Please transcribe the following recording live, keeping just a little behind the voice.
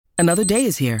Another day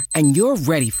is here, and you're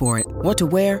ready for it. What to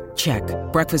wear? Check.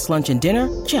 Breakfast, lunch, and dinner?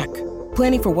 Check.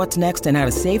 Planning for what's next and how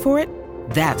to save for it?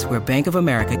 That's where Bank of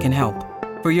America can help.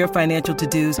 For your financial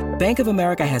to-dos, Bank of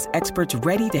America has experts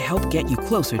ready to help get you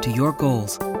closer to your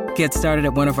goals. Get started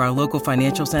at one of our local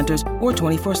financial centers or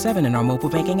 24/7 in our mobile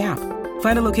banking app.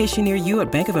 Find a location near you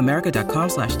at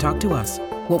bankofamerica.com/talktous.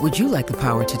 What would you like the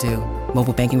power to do?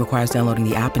 Mobile banking requires downloading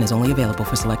the app and is only available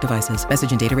for select devices.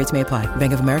 Message and data rates may apply.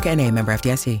 Bank of America N.A., member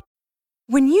FDIC.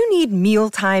 When you need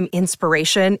mealtime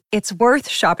inspiration, it's worth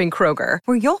shopping Kroger,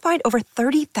 where you'll find over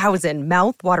 30,000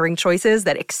 mouth-watering choices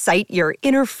that excite your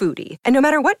inner foodie. And no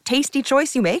matter what tasty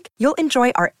choice you make, you'll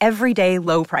enjoy our everyday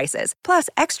low prices, plus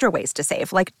extra ways to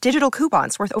save, like digital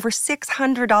coupons worth over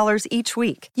 $600 each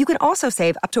week. You can also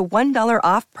save up to $1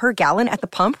 off per gallon at the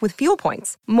pump with fuel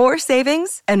points. More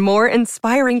savings and more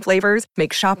inspiring flavors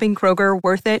make shopping Kroger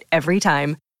worth it every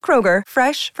time. Kroger,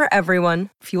 fresh for everyone.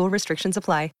 Fuel restrictions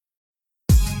apply.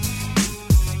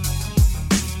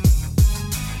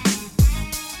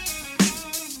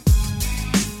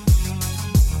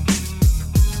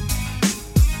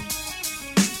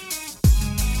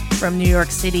 From New York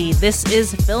City, this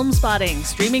is Film Spotting,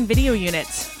 streaming video unit.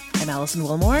 I'm Allison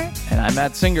Wilmore. And I'm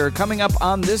Matt Singer. Coming up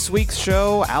on this week's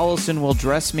show, Allison will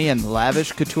dress me in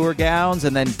lavish couture gowns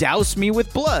and then douse me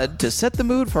with blood to set the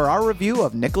mood for our review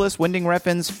of Nicholas Winding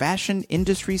Refn's fashion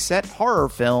industry set horror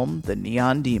film, The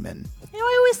Neon Demon. You know,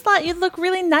 I always thought you'd look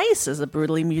really nice as a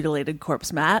brutally mutilated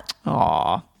corpse, Matt.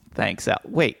 Aw, thanks, Al.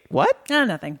 Wait, what? Oh,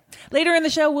 nothing. Later in the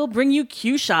show, we'll bring you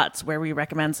Q Shots, where we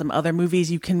recommend some other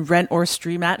movies you can rent or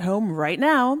stream at home right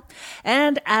now.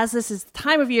 And as this is the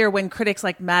time of year when critics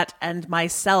like Matt and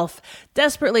myself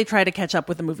desperately try to catch up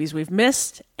with the movies we've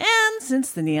missed, and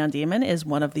since The Neon Demon is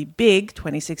one of the big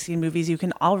 2016 movies you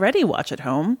can already watch at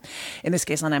home, in this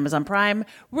case on Amazon Prime,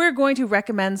 we're going to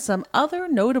recommend some other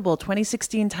notable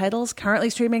 2016 titles currently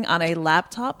streaming on a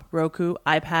laptop, Roku,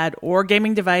 iPad, or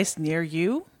gaming device near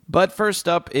you. But first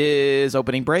up is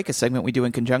Opening Break, a segment we do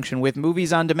in conjunction with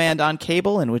Movies on Demand on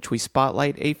cable, in which we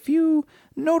spotlight a few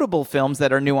notable films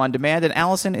that are new on demand. And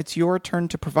Allison, it's your turn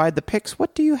to provide the picks.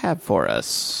 What do you have for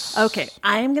us? Okay,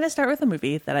 I am going to start with a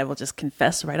movie that I will just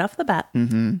confess right off the bat.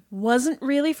 Wasn't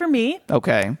really for me.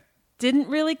 Okay. Didn't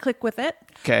really click with it.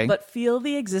 Okay. But feel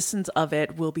the existence of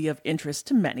it will be of interest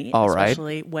to many, All right.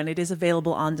 especially when it is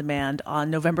available on demand on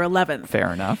November 11th.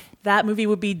 Fair enough. That movie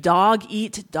would be Dog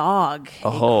Eat Dog.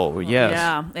 Oh, yes.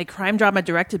 Yeah, a crime drama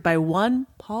directed by one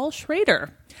Paul Schrader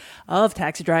of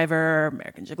Taxi Driver,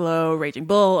 American Gigolo, Raging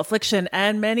Bull, Affliction,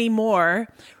 and many more.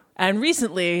 And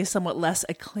recently, somewhat less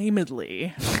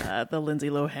acclaimedly, the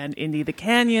Lindsay Lohan indie The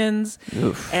Canyons,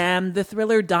 and the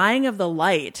thriller Dying of the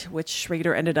Light, which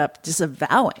Schrader ended up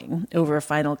disavowing over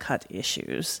Final Cut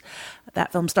issues.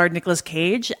 That film starred Nicolas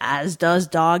Cage, as does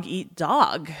Dog Eat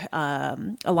Dog,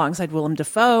 alongside Willem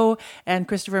Dafoe and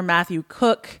Christopher Matthew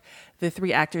Cook. The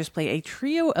three actors play a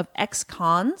trio of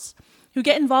ex-cons who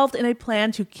get involved in a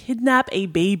plan to kidnap a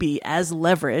baby as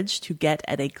leverage to get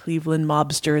at a Cleveland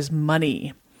mobster's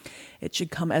money. It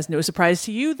should come as no surprise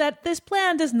to you that this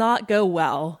plan does not go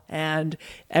well, and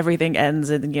everything ends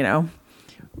in,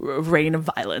 reign of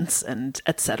violence and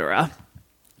etc.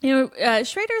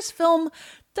 Schrader's film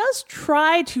does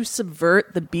try to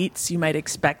subvert the beats you might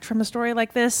expect from a story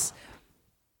like this.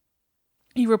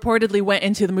 He reportedly went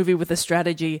into the movie with the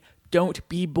strategy, don't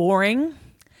be boring.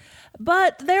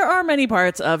 But there are many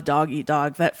parts of Dog Eat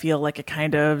Dog that feel like a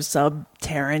kind of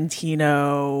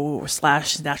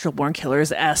sub-Tarantino / Natural Born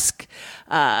Killers-esque,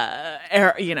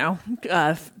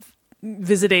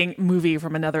 visiting movie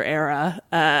from another era.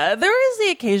 There is the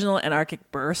occasional anarchic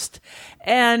burst,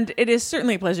 and it is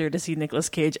certainly a pleasure to see Nicolas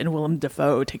Cage and Willem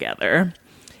Dafoe together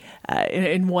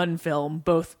in one film,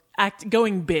 both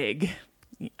going big.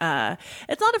 It's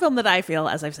not a film that I feel,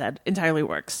 as I've said, entirely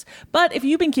works. But if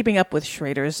you've been keeping up with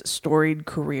Schrader's storied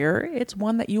career, it's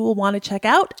one that you will want to check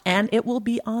out, and it will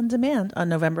be on demand on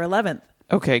November 11th.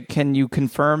 Okay, can you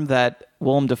confirm that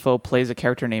Willem Dafoe plays a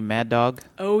character named Mad Dog?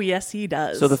 Oh, yes, he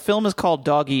does. So the film is called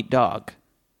Dog Eat Dog,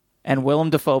 and Willem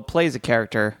Dafoe plays a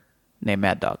character named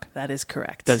Mad Dog. That is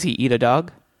correct. Does he eat a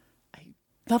dog?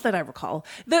 Not that I recall.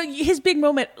 His big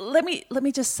moment. Let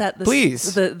me just set this,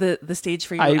 Please. the stage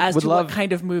for you what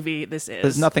kind of movie this is.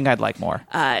 There's nothing I'd like more.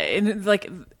 In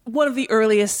one of the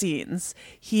earliest scenes,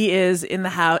 he is in a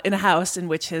house in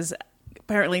which his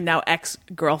apparently now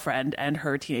ex-girlfriend and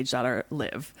her teenage daughter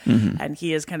live, and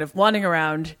he is kind of wandering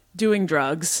around doing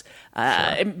drugs.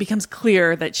 It becomes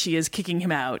clear that she is kicking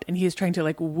him out, and he is trying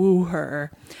to woo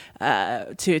her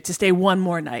to stay one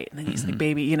more night. And then he's like,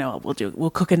 "Baby,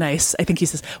 we'll cook a nice." I think he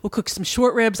says, "We'll cook some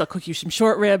short ribs. I'll cook you some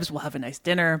short ribs. We'll have a nice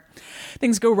dinner."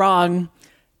 Things go wrong.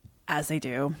 As they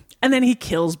do. And then he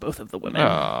kills both of the women.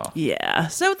 Oh. Yeah.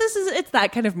 So it's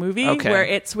that kind of movie Okay. where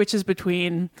it switches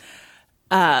between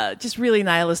just really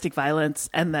nihilistic violence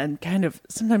and then kind of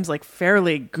sometimes like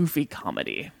fairly goofy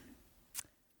comedy.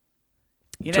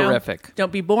 You know, Terrific.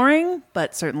 Don't be boring,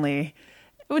 but certainly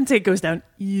I wouldn't say it goes down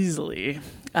easily.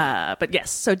 But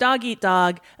yes, so Dog Eat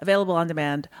Dog, available on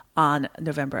demand on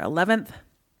November 11th.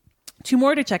 2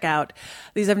 more to check out.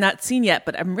 These I've not seen yet,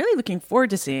 but I'm really looking forward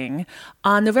to seeing.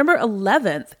 On November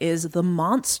 11th is The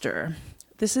Monster.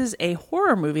 This is a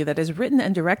horror movie that is written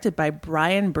and directed by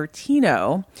Brian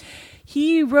Bertino.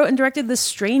 He wrote and directed The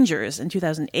Strangers in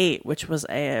 2008, which was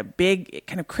a big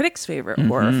kind of critics' favorite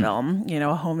horror film,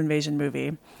 a home invasion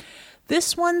movie.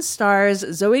 This one stars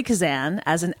Zoe Kazan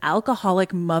as an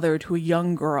alcoholic mother to a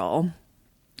young girl.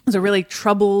 Has a really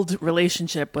troubled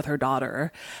relationship with her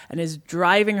daughter and is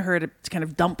driving her to kind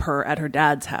of dump her at her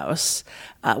dad's house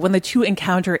when the two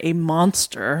encounter a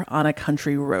monster on a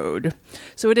country road.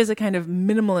 So it is a kind of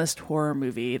minimalist horror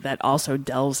movie that also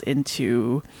delves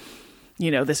into,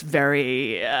 this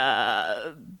very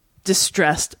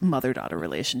distressed mother-daughter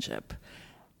relationship.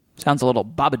 Sounds a little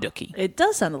Babadooky. It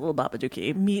does sound a little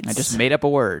Babadooky. I just made up a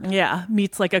word. Yeah,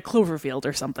 meets like a Cloverfield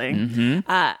or something.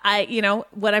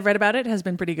 What I've read about it has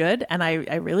been pretty good, and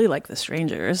I really like The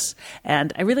Strangers,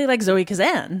 and I really like Zoe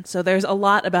Kazan. So there's a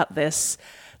lot about this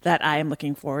that I am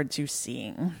looking forward to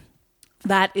seeing.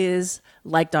 That is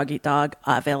Like Dog Eat Dog,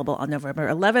 available on November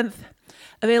 11th.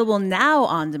 Available now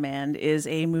on demand is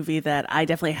a movie that I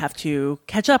definitely have to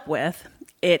catch up with.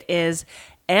 It is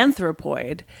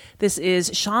Anthropoid. This is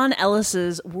Sean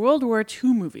Ellis's World War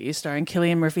II movie starring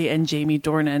Cillian Murphy and Jamie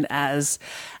Dornan as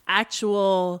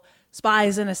actual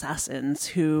spies and assassins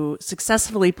who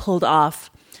successfully pulled off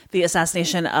the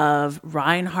assassination of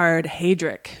Reinhard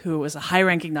Heydrich, who was a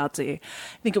high-ranking Nazi. I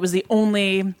think it was the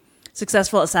only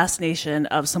successful assassination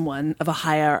of someone of a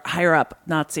higher-up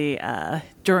Nazi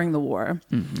during the war.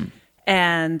 Mm-hmm.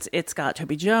 And it's got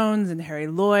Toby Jones and Harry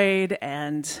Lloyd,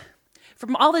 and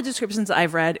from all the descriptions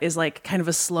I've read, is like kind of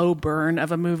a slow burn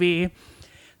of a movie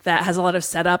that has a lot of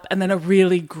setup and then a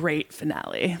really great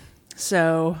finale.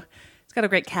 So it's got a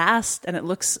great cast and it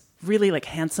looks really like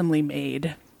handsomely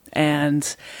made.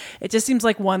 And it just seems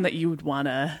like one that you would want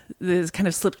to, this kind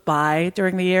of slipped by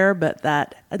during the year, but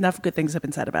that enough good things have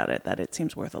been said about it that it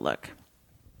seems worth a look.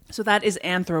 So that is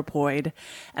Anthropoid,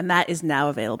 and that is now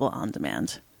available on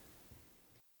demand.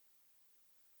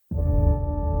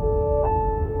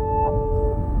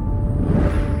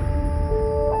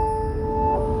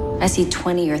 I see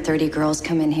 20 or 30 girls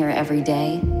come in here every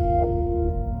day.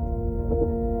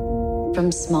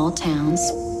 From small towns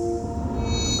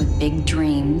with big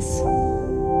dreams.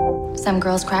 Some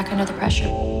girls crack under the pressure.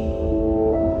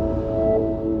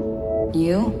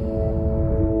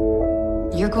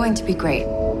 You're going to be great.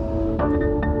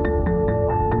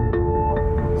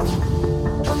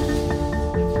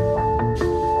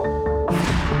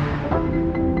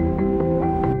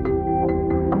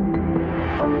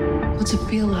 What's it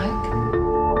feel like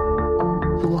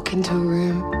to walk into a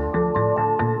room?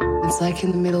 It's like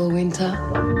in the middle of winter.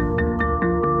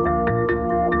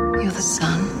 You're the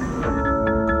sun.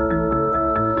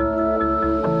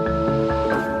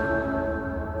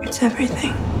 It's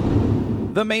everything.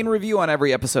 The main review on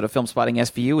every episode of Filmspotting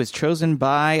SVU is chosen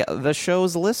by the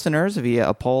show's listeners via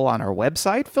a poll on our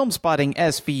website,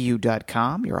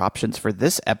 filmspottingsvu.com. Your options for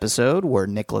this episode were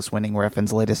Nicholas Winding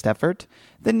Refn's latest effort,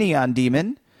 The Neon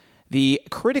Demon, the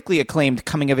critically acclaimed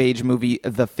coming-of-age movie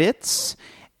The Fits,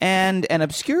 and an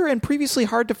obscure and previously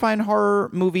hard-to-find horror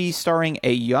movie starring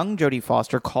a young Jodie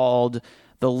Foster called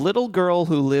The Little Girl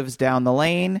Who Lives Down the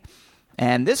Lane.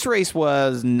 And this race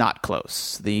was not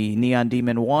close. The Neon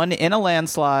Demon won in a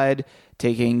landslide,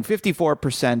 taking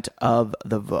 54% of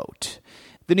the vote.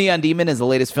 The Neon Demon is the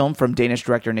latest film from Danish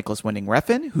director Nicholas Winding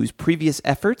Refn, whose previous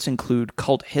efforts include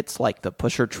cult hits like the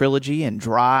Pusher trilogy and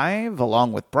Drive,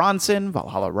 along with Bronson,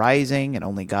 Valhalla Rising, and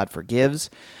Only God Forgives.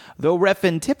 Though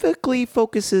Refn typically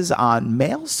focuses on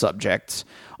male subjects,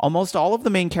 almost all of the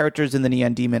main characters in The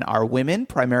Neon Demon are women,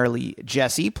 primarily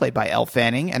Jessie, played by Elle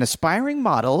Fanning, an aspiring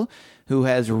model who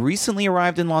has recently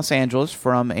arrived in Los Angeles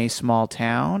from a small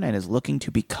town and is looking to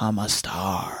become a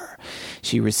star.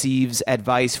 She receives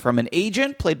advice from an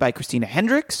agent, played by Christina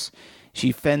Hendricks.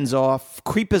 She fends off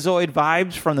creepazoid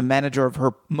vibes from the manager of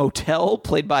her motel,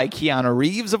 played by Keanu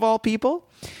Reeves, of all people.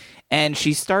 And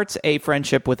she starts a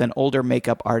friendship with an older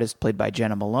makeup artist, played by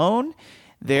Jenna Malone.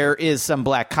 There is some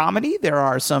black comedy. There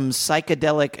are some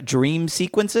psychedelic dream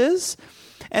sequences.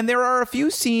 And there are a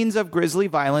few scenes of grisly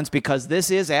violence because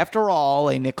this is, after all,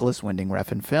 a Nicholas Winding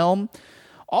Refn film.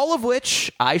 All of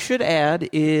which, I should add,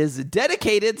 is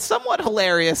dedicated somewhat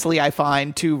hilariously, I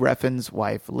find, to Reffen's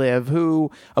wife, Liv,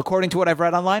 who, according to what I've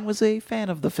read online, was a fan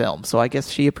of the film. So I guess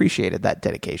she appreciated that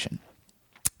dedication.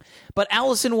 But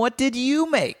Allison, what did you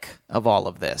make of all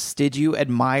of this? Did you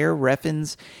admire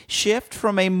Reffen's shift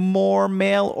from a more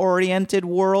male-oriented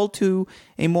world to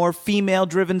a more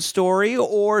female-driven story?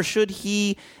 Or should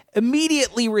he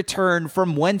immediately return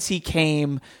from whence he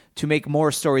came to make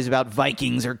more stories about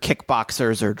Vikings or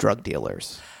kickboxers or drug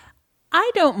dealers? I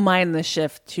don't mind the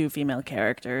shift to female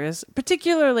characters,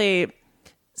 particularly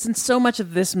since so much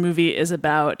of this movie is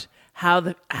about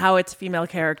how its female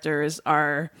characters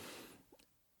are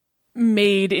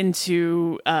made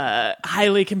into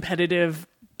highly competitive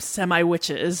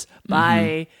semi-witches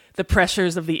by the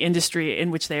pressures of the industry in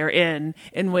which they are in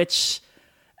which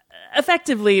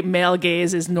effectively male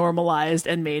gaze is normalized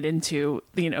and made into,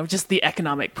 just the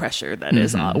economic pressure that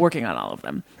is working on all of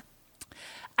them.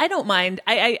 I don't mind.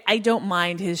 I don't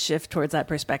mind his shift towards that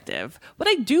perspective. What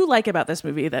I do like about this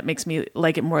movie that makes me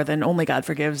like it more than Only God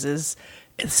Forgives is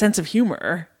its sense of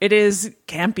humor. It is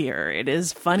campier. It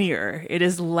is funnier. It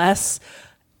is less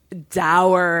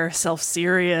dour,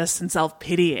 self-serious, and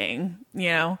self-pitying.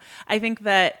 I think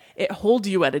that it holds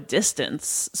you at a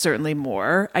distance, certainly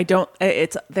more. There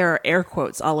are air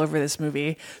quotes all over this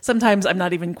movie. Sometimes I'm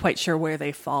not even quite sure where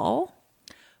they fall.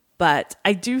 But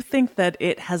I do think that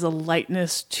it has a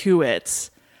lightness to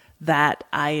it that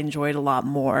I enjoyed a lot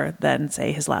more than,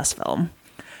 say, his last film.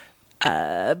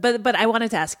 But I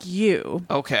wanted to ask you.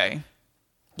 Okay.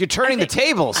 You're turning the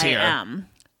tables here. I am.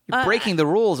 You're breaking the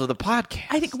rules of the podcast.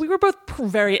 I think we were both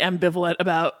very ambivalent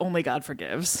about Only God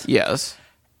Forgives. Yes.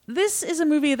 This is a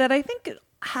movie that I think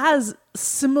has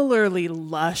similarly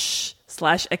lush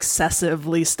 /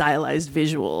 excessively stylized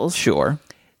visuals. Sure.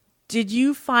 Did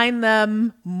you find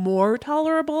them more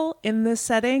tolerable in this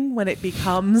setting when it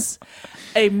becomes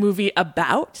a movie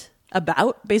about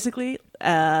basically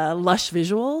lush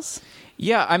visuals?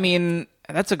 Yeah, I mean,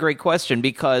 that's a great question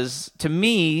because to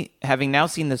me, having now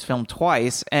seen this film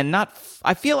twice and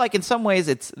I feel like in some ways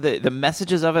it's the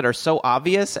messages of it are so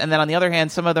obvious, and then on the other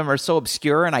hand, some of them are so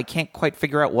obscure and I can't quite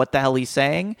figure out what the hell he's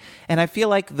saying. And I feel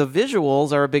like the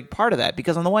visuals are a big part of that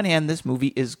because on the one hand, this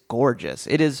movie is gorgeous.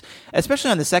 It is,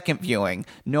 especially on the second viewing,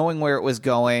 knowing where it was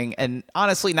going and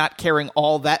honestly not caring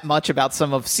all that much about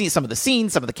some of the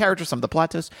scenes, some of the characters, some of the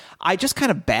plot twists. I just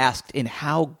kind of basked in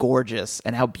how gorgeous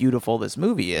and how beautiful this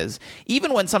movie is,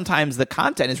 even when sometimes the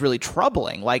content is really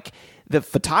troubling, like the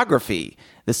photography,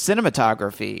 the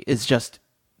cinematography is just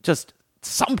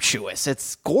sumptuous.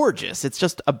 It's gorgeous. It's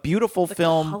just a beautiful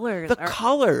film. The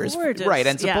colors, gorgeous. Right?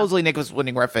 And supposedly Nicholas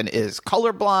Winding Refn is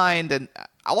colorblind, and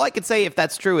all I can say if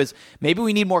that's true is maybe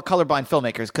we need more colorblind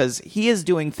filmmakers because he is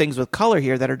doing things with color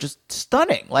here that are just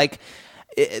stunning. Like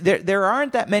there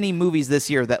aren't that many movies this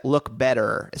year that look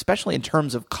better, especially in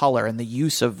terms of color and the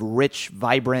use of rich,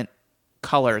 vibrant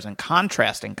colors and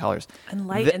contrasting colors and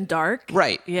light and dark,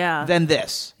 right? Yeah, than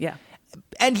this. Yeah,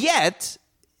 and yet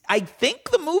I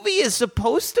think the movie is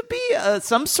supposed to be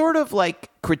some sort of like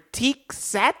critique,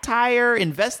 satire,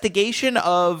 investigation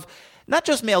of not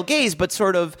just male gaze, but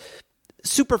sort of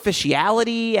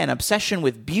superficiality and obsession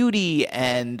with beauty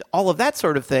and all of that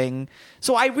sort of thing.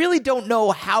 So I really don't know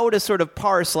how to sort of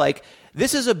parse like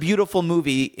this is a beautiful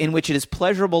movie in which it is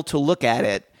pleasurable to look at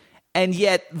it. And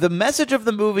yet the message of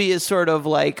the movie is sort of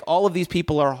like all of these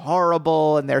people are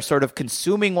horrible and they're sort of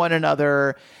consuming one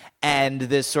another, and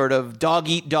this sort of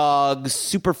dog-eat-dog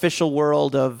superficial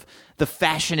world of the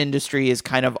fashion industry is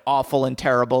kind of awful and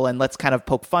terrible, and let's kind of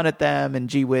poke fun at them, and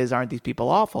gee whiz, aren't these people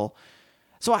awful?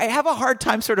 So I have a hard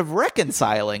time sort of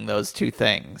reconciling those two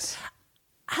things.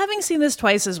 Having seen this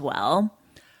twice as well,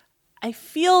 I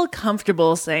feel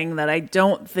comfortable saying that I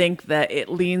don't think that it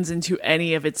leans into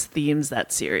any of its themes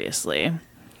that seriously.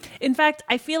 In fact,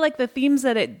 I feel like the themes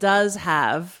that it does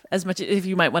have, as much if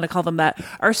you might want to call them that,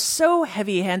 are so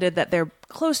heavy-handed that they're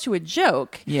close to a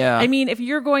joke. Yeah. I mean, if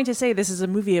you're going to say this is a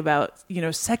movie about,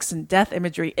 sex and death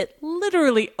imagery, it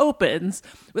literally opens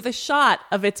with a shot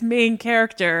of its main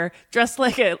character dressed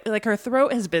like her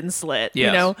throat has been slit.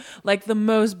 Yes. Like the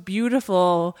most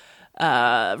beautiful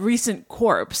recent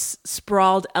corpse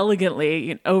sprawled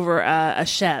elegantly over a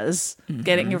chaise,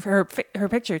 getting her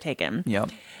picture taken.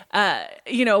 Yep.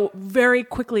 Very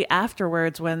quickly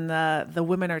afterwards, when the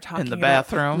women are talking in the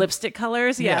bathroom about lipstick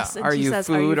colors, yes, yeah. And she says,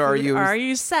 "Are you food? Are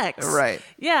you sex?" Right.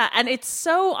 Yeah, and it's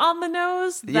so on the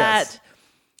nose that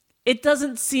it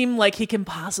doesn't seem like he can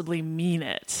possibly mean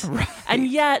it, right. And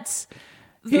yet.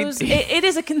 Those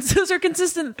are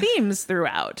consistent themes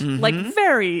throughout, like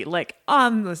very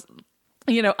on the,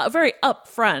 very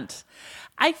upfront.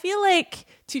 I feel like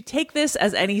to take this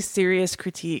as any serious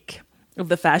critique of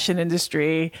the fashion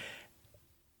industry,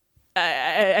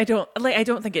 I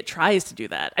don't think it tries to do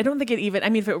that. I don't think it even, I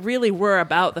mean, if it really were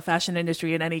about the fashion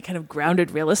industry in any kind of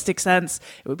grounded, realistic sense,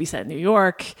 it would be set in New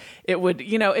York. It would,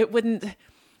 it wouldn't,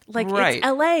 like, Right. it's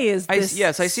LA is this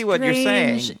Yes, I see what you're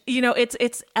saying. strange-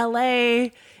 it's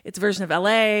LA, it's version of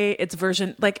LA, it's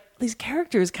version, like, these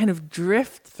characters kind of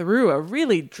drift through a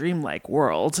really dreamlike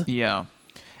world. Yeah.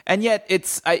 And yet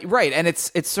it's right, and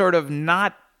it's sort of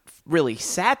not really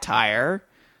satire,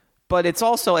 but it's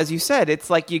also, as you said, it's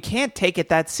like you can't take it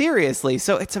that seriously.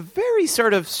 So it's a very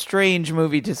sort of strange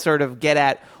movie to sort of get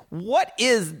at what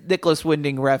is Nicholas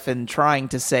Winding Refn trying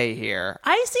to say here.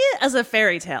 I see it as a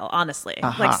fairy tale, honestly.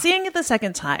 Like, seeing it the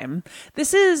second time,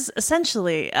 this is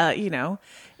essentially,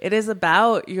 it is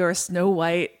about your Snow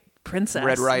White princess,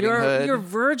 Red Riding Hood. your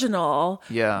virginal,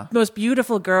 Yeah. most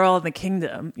beautiful girl in the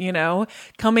kingdom,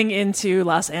 coming into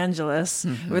Los Angeles,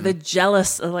 where the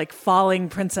jealous, like, falling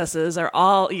princesses are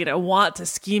all, want to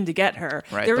scheme to get her.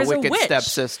 Right, There the is a wicked witch.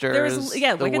 stepsisters, There is, the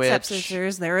wicked witch.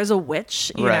 stepsisters. There is a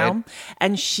witch, Right.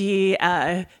 and she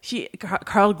Carl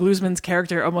Glusman's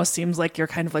character almost seems like your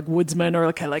kind of like woodsman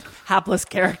or kind of like hapless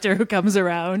character who comes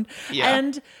around,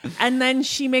 Yeah. and then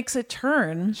she makes a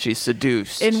turn She's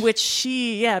seduced. in which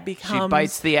she becomes she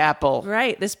bites the apple.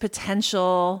 right, this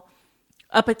potential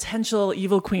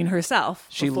evil queen herself.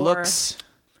 She before-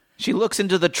 looks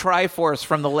into the Triforce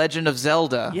from The Legend of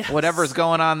Zelda. Yes. Whatever's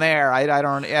going on there, I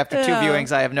don't. After two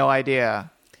viewings, I have no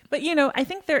idea. But I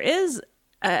think there is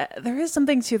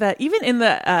something to that. Even in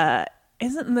the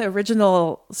isn't in the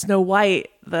original Snow White,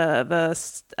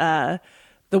 the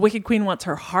Wicked Queen wants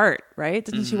her heart, right?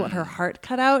 Didn't she want her heart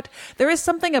cut out? There is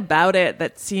something about it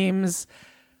that seems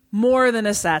more than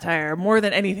a satire, more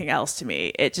than anything else to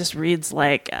me. It just reads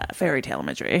like fairy tale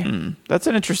imagery. That's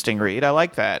an interesting read. I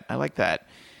like that.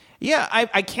 Yeah,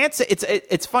 I can't say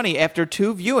it's funny. After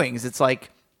two viewings, it's like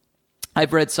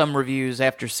I've read some reviews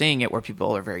after seeing it where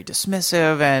people are very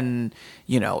dismissive, and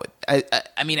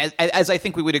I mean, as I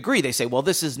think we would agree, they say, well,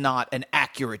 this is not an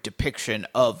accurate depiction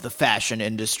of the fashion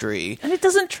industry. And it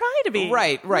doesn't try to be.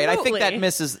 Right. I think that remotely.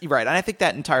 misses right, and I think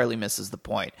that entirely misses the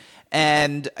point.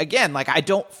 And again, like, I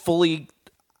don't fully,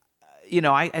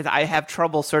 I have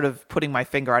trouble sort of putting my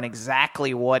finger on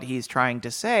exactly what he's trying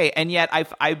to say, and yet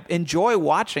I enjoy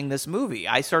watching this movie.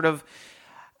 I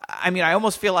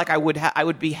almost feel like I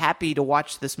would be happy to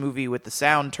watch this movie with the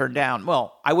sound turned down.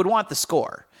 Well, I would want the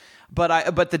score,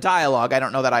 but the dialogue, I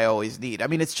don't know that I always need. I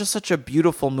mean, it's just such a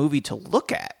beautiful movie to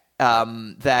look at.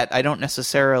 That I don't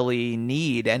necessarily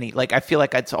need any, like, I feel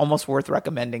like it's almost worth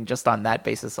recommending just on that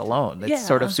basis alone. It's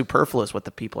sort of superfluous what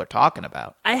the people are talking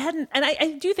about.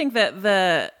 I do think that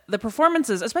the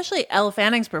performances, especially Elle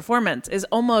Fanning's performance, is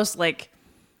almost like,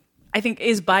 I think,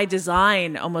 is by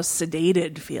design almost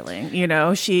sedated feeling.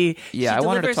 She I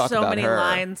wanted to delivers talk so about many her.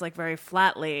 lines like very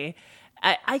flatly.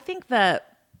 I think that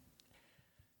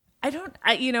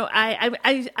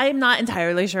I'm not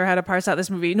entirely sure how to parse out this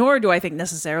movie, nor do I think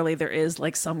necessarily there is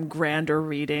like some grander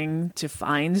reading to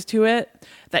find to it,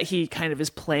 that he kind of is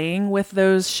playing with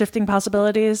those shifting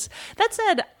possibilities. That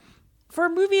said, for a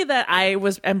movie that I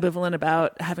was ambivalent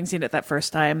about having seen it that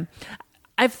first time,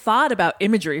 I've thought about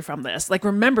imagery from this, like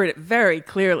remembered it very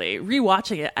clearly.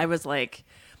 Rewatching it, I was like,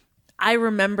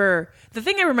 the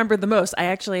thing I remembered the most, I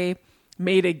actually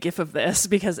made a gif of this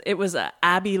because it was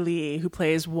Abby Lee who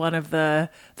plays one of the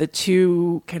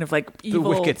two kind of like evil,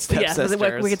 wicked stepsisters. the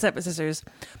wicked stepsisters.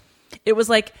 It was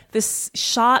like this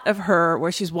shot of her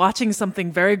where she's watching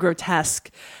something very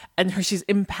grotesque, and she's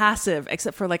impassive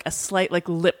except for like a slight like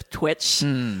lip twitch,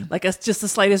 like just the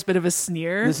slightest bit of a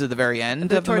sneer. This is the very end of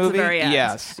the Towards movie? the very end.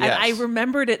 Yes. And I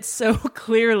remembered it so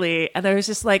clearly, and I was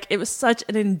just like, it was such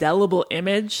an indelible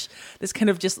image. This kind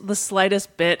of just the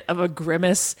slightest bit of a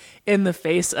grimace in the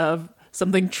face of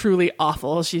something truly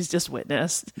awful she's just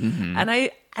witnessed. And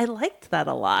I liked that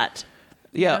a lot.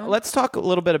 Yeah, let's talk a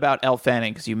little bit about Elle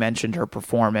Fanning, because you mentioned her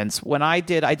performance. When I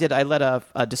led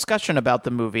a discussion about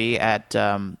the movie at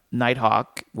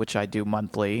Nighthawk, which I do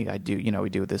monthly. We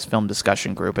do this film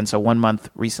discussion group, and so one month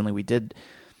recently we did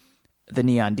The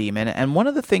Neon Demon, and one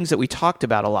of the things that we talked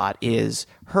about a lot is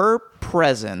her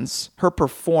presence, her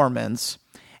performance,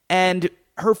 and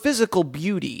her physical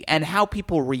beauty, and how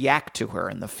people react to her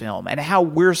in the film, and how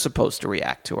we're supposed to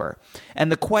react to her. And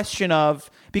the question of,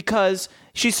 because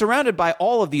she's surrounded by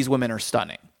all of these women are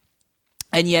stunning.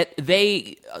 And yet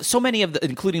so many of the,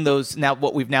 including those now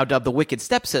what we've now dubbed the Wicked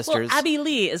Stepsisters. Well, Abby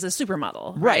Lee is a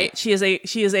supermodel, right? She is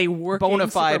a working bona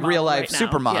fide real life right now.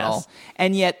 supermodel, Yes.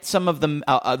 and yet some of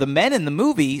the men in the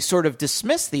movie sort of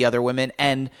dismiss the other women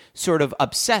and sort of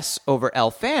obsess over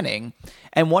Elle Fanning.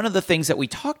 And one of the things that we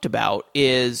talked about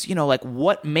is, like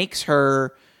what makes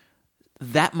her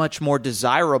that much more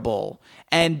desirable,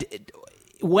 and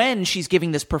when she's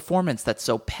giving this performance that's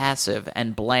so passive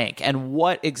and blank, and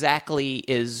what exactly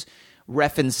is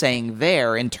Refn saying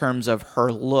there in terms of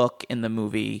her look in the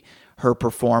movie, her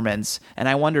performance. And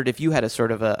I wondered if you had a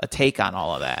sort of a take on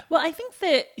all of that. Well, I think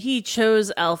that he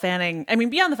chose Elle Fanning. I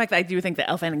mean, beyond the fact that I do think that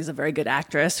Elle Fanning is a very good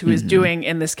actress who is doing,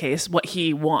 in this case, what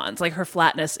he wants. Like, her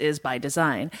flatness is by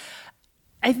design.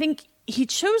 I think he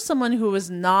chose someone who's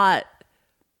a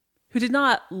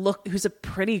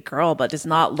pretty girl, but does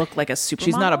not look like a supermodel.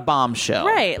 She's not a bombshell.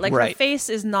 Right. Like, her face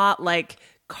is not like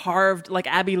carved like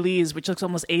Abby Lee's, which looks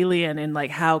almost alien in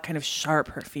like how kind of sharp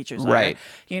her features are. Right.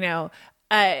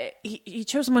 He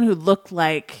chose someone who looked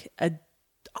like a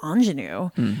ingenue.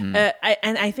 And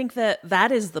I think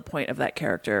that is the point of that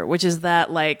character, which is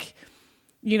that, like,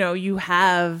 you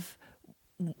have,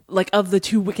 like, of the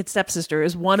two Wicked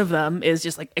Stepsisters, one of them is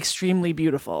just like extremely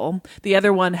beautiful. The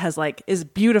other one is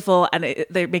beautiful, and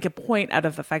they make a point out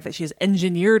of the fact that she has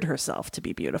engineered herself to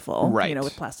be beautiful, right?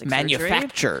 With plastic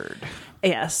manufactured. surgery.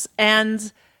 Yes,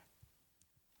 and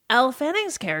Elle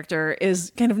Fanning's character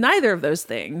is kind of neither of those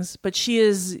things, but she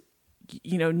is,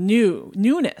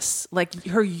 newness, like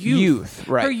her youth,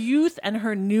 right? Her youth and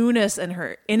her newness and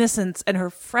her innocence and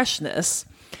her freshness.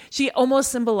 She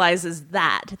almost symbolizes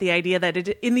that, the idea that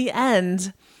in the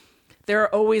end, there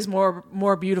are always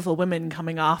more beautiful women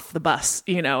coming off the bus,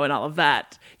 and all of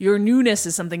that. Your newness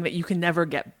is something that you can never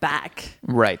get back.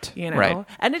 Right. Right.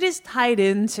 And it is tied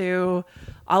into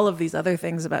all of these other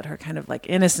things about her kind of like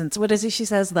innocence. What is it she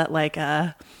says that like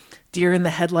deer in the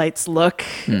headlights look?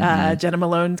 Jenna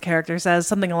Malone's character says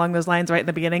something along those lines right in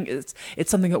the beginning. It's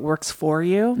something that works for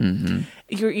you.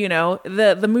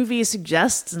 The movie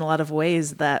suggests in a lot of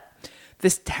ways that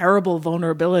this terrible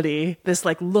vulnerability, this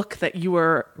like look that you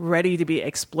are ready to be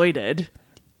exploited,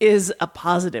 is a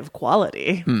positive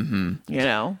quality.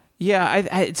 Yeah,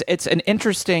 it's an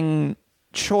interesting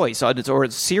choice, or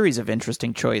a series of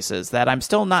interesting choices that I'm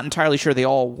still not entirely sure they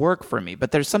all work for me.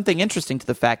 But there's something interesting to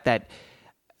the fact that,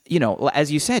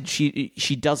 as you said,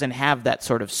 she doesn't have that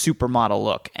sort of supermodel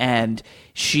look, and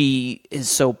she is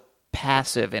so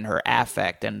passive in her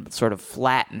affect and sort of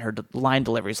flat in her line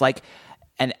deliveries. Like,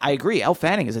 and I agree, Elle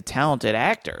Fanning is a talented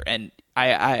actor, and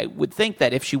I would think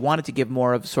that if she wanted to give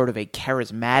more of sort of a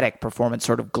charismatic performance,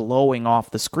 sort of glowing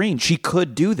off the screen, she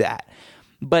could do that.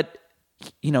 But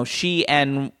she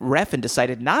and Refn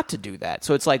decided not to do that.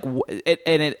 So it's like, I'm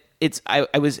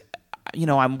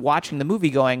watching the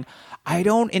movie going, I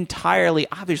don't entirely,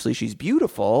 obviously she's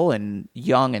beautiful and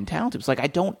young and talented. It's like, I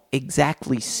don't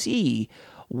exactly see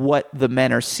what the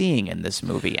men are seeing in this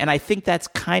movie. And I think that's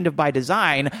kind of by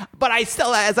design, but I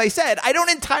still, as I said, I don't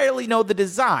entirely know the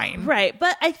design. Right.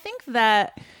 But I think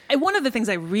that one of the things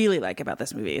I really like about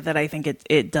this movie that I think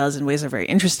it does in ways that are very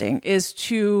interesting is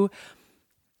to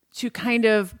kind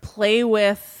of play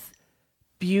with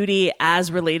beauty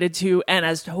as related to and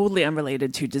as totally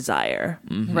unrelated to desire,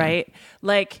 right?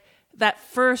 Like that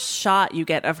first shot you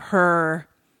get of her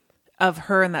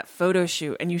in that photo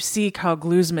shoot, and you see Carl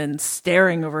Glusman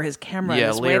staring over his camera in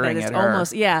this way that is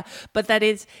almost, but that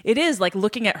it is like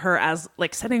looking at her as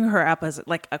like setting her up as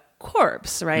like a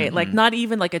corpse, right? Like not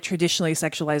even like a traditionally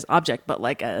sexualized object, but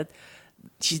like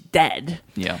she's dead.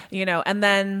 Yeah. And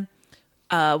then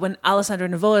when Alessandra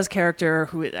Nivola's character,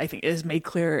 who I think is made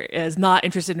clear is not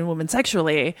interested in women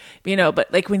sexually,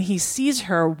 but like when he sees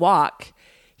her walk,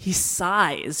 he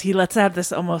sighs. He lets out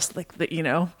this almost like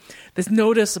this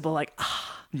noticeable like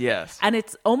yes. And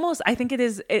it's almost, I think it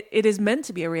is meant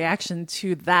to be a reaction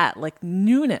to that like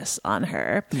newness on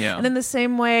her. Yeah. And in the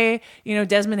same way,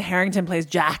 Desmond Harrington plays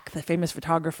Jack, the famous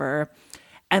photographer.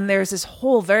 And there's this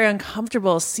whole very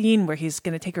uncomfortable scene where he's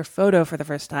going to take her photo for the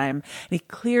first time. And he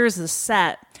clears the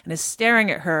set and is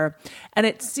staring at her. And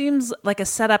it seems like a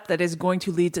setup that is going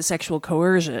to lead to sexual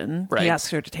coercion. Right. He asks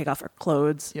her to take off her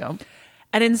clothes. Yeah.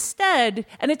 And instead,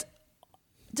 and it's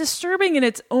disturbing in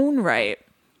its own right,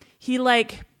 he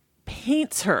like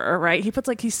paints her, right?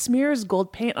 He smears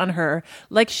gold paint on her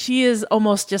like she is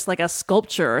almost just like a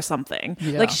sculpture or something.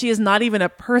 Yeah. Like she is not even a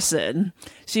person.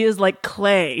 She is like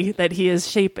clay that he is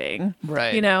shaping.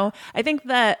 Right. I think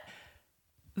that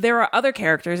there are other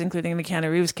characters, including the Keanu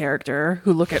Reeves character,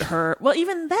 who look at her. Well,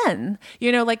 even then,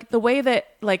 like the way that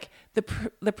like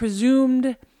the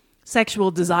presumed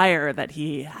sexual desire that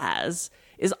he has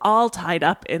is all tied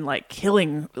up in like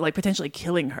potentially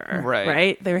killing her.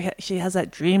 Right. She has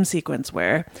that dream sequence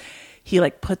where he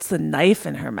like puts the knife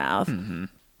in her mouth.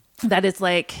 That is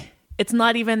like, it's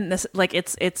not even this, like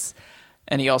it's.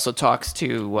 And he also talks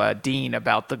to Dean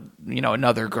about the,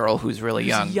 another girl who's really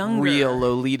young, real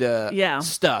Lolita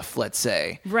stuff, let's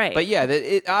say. Right. But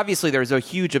yeah, obviously there's a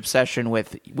huge obsession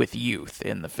with youth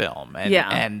in the film.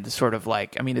 And sort of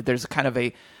like, I mean, there's kind of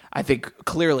I think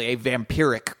clearly a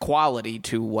vampiric quality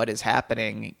to what is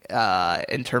happening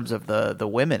in terms of the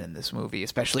women in this movie,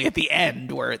 especially at the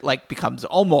end where it like becomes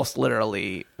almost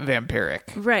literally vampiric.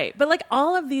 Right. But like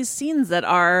all of these scenes that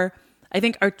are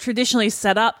traditionally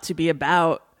set up to be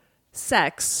about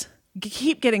sex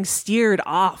keep getting steered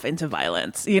off into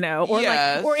violence,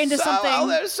 or into something.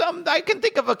 There's some. I can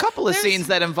think of a couple of scenes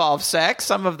that involve sex.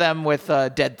 Some of them with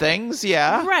dead things.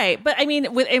 Yeah, right. But I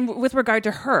mean, with regard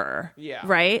to her,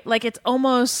 right? Like it's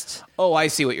almost. Oh, I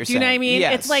see what you're saying. Do you know what I mean?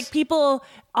 Yes. It's like people,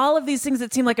 all of these things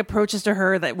that seem like approaches to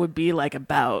her that would be like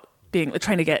about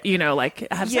trying to get, like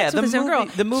have sex with this young girl.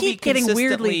 The movie keep getting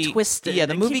weirdly twisted. Yeah,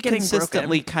 the movie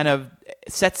consistently kind of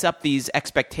sets up these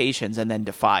expectations and then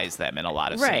defies them in a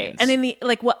lot of scenes. And in the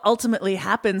what ultimately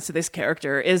happens to this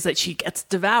character is that she gets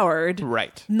devoured.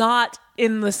 Right. Not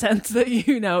in the sense that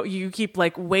you keep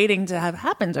like waiting to have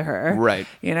happen to her. Right.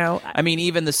 I mean,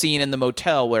 even the scene in the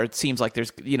motel where it seems like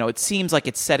there's it seems like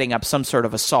it's setting up some sort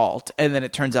of assault, and then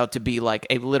it turns out to be like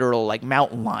a literal like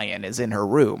mountain lion is in her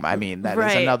room. I mean, that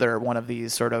is another one of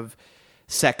these sort of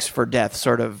sex for death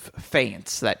sort of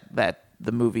feints that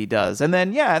the movie does. And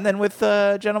then with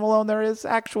Jenna Malone, there is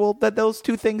actual that those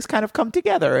two things kind of come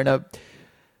together in a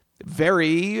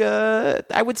very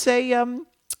I would say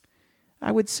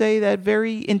that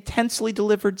very intensely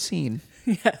delivered scene.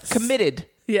 Yes. Committed.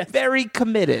 Yes. Very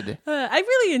committed. I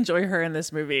really enjoy her in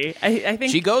this movie. I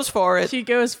think she goes for it. She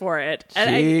goes for it.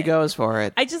 She goes for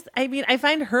it. I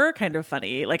find her kind of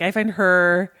funny. Like I find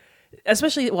her,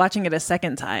 especially watching it a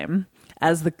second time,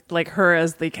 as the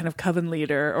kind of coven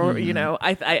leader, or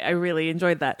I really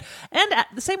enjoyed that. And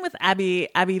the same with Abby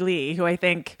Lee, who I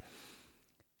think,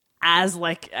 as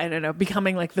like, I don't know,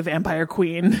 becoming like the vampire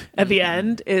queen at the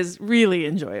end is really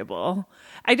enjoyable.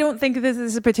 I don't think this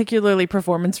is a particularly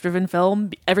performance-driven film.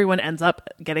 Everyone ends up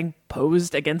getting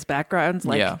posed against backgrounds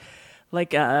like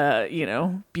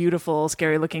beautiful,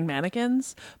 scary-looking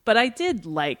mannequins. But I did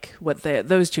like what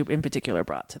those two in particular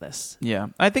brought to this. Yeah,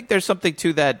 I think there's something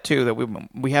to that too that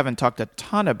we haven't talked a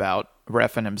ton about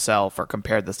Refn himself or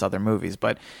compared this to other movies,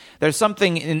 but there's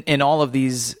something in all of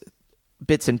these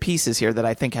bits and pieces here that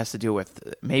I think has to do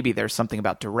with maybe there's something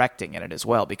about directing in it as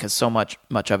well, because so much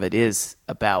of it is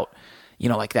about,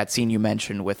 like that scene you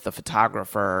mentioned with the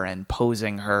photographer and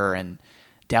posing her and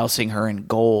dousing her in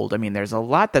gold. I mean, there's a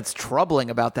lot that's troubling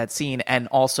about that scene and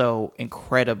also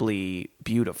incredibly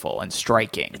beautiful and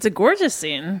striking. It's a gorgeous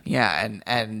scene. Yeah,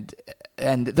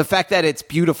 and the fact that it's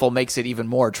beautiful makes it even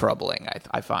more troubling,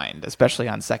 I find, especially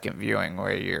on second viewing,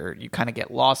 where you kind of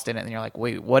get lost in it and you're like,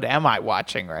 wait, what am I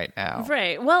watching right now?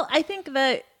 Right. Well, I think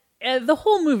that the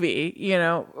whole movie,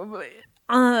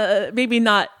 maybe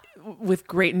not with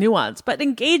great nuance, but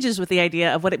engages with the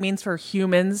idea of what it means for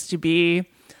humans to be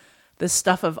the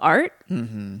stuff of art,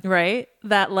 right?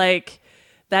 That like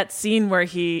that scene where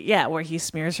he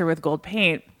smears her with gold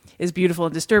paint is beautiful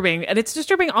and disturbing. And it's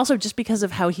disturbing also just because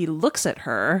of how he looks at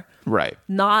her. Right.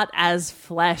 Not as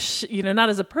flesh, not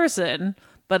as a person,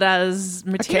 but as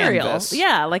material.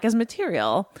 Yeah, like as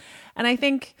material. And I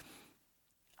think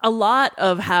a lot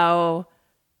of how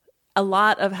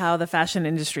the fashion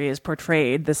industry is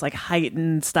portrayed, this like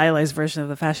heightened, stylized version of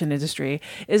the fashion industry,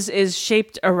 is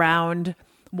shaped around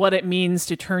what it means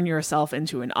to turn yourself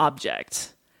into an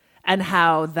object, and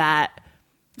how that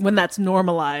when that's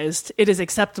normalized, it is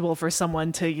acceptable for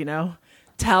someone to,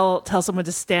 tell someone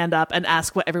to stand up and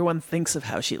ask what everyone thinks of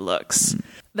how she looks.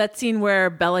 That scene where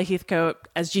Bella Heathcote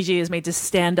as Gigi is made to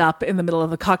stand up in the middle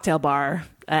of a cocktail bar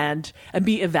and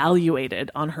be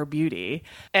evaluated on her beauty.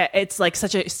 It's like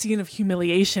such a scene of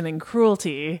humiliation and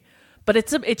cruelty, but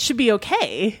it should be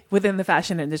okay within the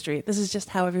fashion industry. This is just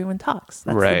how everyone talks.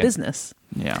 That's the business.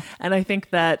 Yeah. And I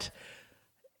think that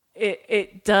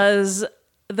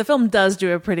the film does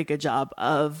do a pretty good job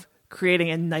of creating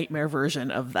a nightmare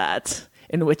version of that,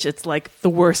 in which it's like the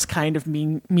worst kind of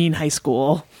mean high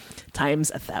school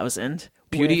times 1,000.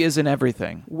 Beauty isn't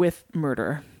everything. With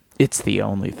murder. It's the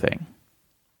only thing.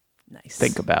 Nice.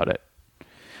 Think about it.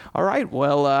 All right.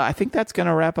 Well, I think that's going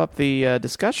to wrap up the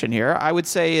discussion here. I would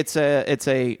say it's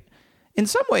a in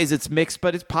some ways it's mixed,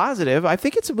 but it's positive. I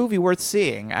think it's a movie worth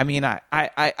seeing. I mean,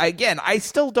 I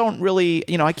still don't really,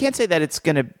 I can't say that it's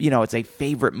going to, it's a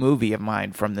favorite movie of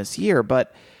mine from this year,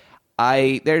 but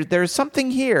There's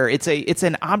something here. It's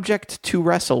an object to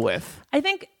wrestle with. I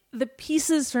think the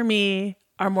pieces for me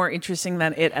are more interesting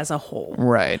than it as a whole.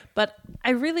 Right. But I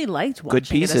really liked watching Good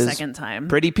pieces. it a second time.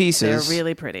 Pretty pieces. They're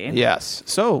really pretty. Yes.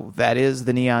 So that is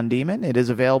The Neon Demon. It is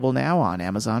available now on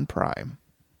Amazon Prime.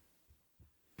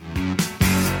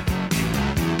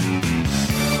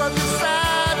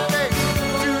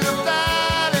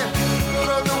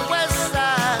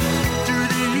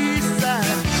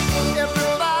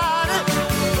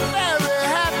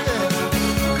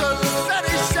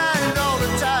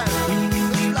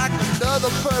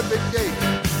 Perfect day.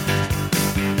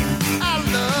 I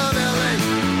love LA.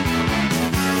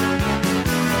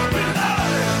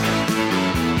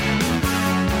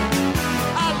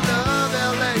 I love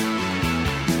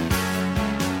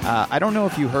LA. I don't know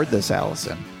if you heard this,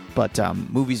 Allison, but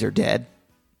movies are dead.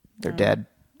 They're dead.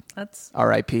 That's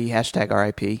R.I.P. Hashtag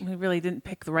R.I.P. We really didn't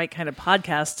pick the right kind of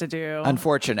podcast to do.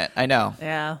 Unfortunate. I know.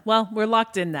 Yeah. Well, we're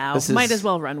locked in now. This Might is- as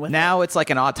well run with it. Now it's like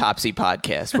an autopsy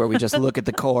podcast where we just look at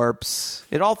the corpse.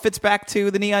 It all fits back to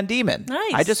the Neon Demon.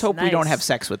 Nice, I just hope we nice. don't have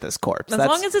sex with this corpse. As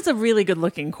long as it's a really good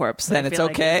looking corpse. Then I it's feel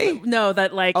like okay? no,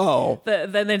 that like Oh.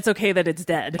 then it's okay that it's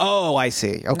dead. Oh, I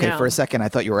see. Okay, No. for a second I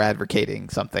thought you were advocating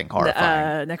something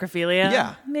horrifying. Necrophilia?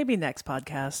 Yeah. Maybe next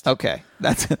podcast. Okay,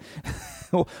 that's.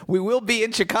 We will be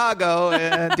in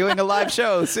Chicago doing a live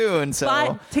show soon.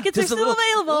 So Tickets are just a still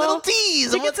available. Little tease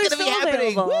of Tickets what's are going to be still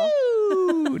happening. available.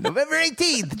 Woo! November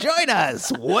 18th. Join us.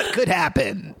 What could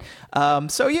happen?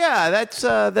 So yeah,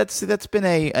 that's been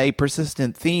a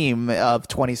persistent theme of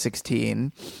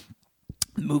 2016.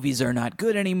 Movies are not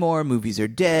good anymore. Movies are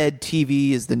dead.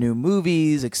 TV is the new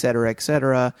movies, et cetera, et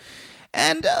cetera.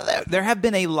 And there have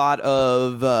been a lot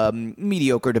of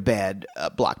mediocre to bad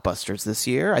blockbusters this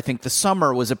year. I think the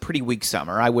summer was a pretty weak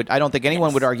summer. I don't think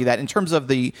anyone would argue that in terms of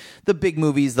the big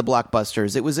movies, the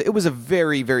blockbusters. It was a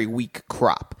very, very weak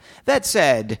crop. That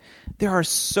said, there are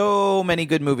so many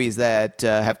good movies that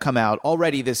have come out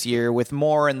already this year, with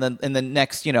more in the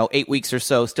next 8 weeks or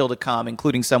so still to come,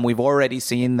 including some we've already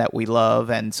seen that we love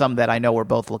and some that I know we're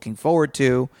both looking forward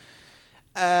to.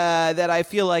 That I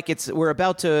feel like we're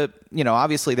about to,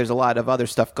 obviously there's a lot of other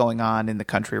stuff going on in the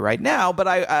country right now, but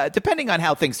I depending on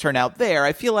how things turn out there,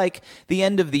 I feel like the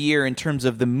end of the year in terms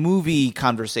of the movie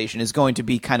conversation is going to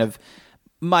be kind of,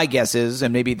 my guess is,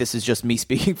 and maybe this is just me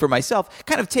speaking for myself,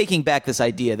 kind of taking back this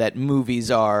idea that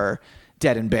movies are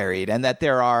dead and buried and that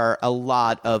there are a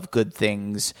lot of good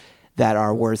things that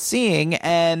are worth seeing.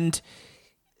 And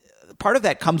part of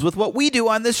that comes with what we do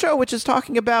on this show, which is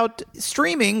talking about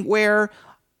streaming, where,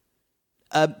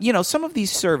 some of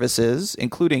these services,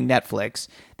 including Netflix,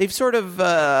 they've sort of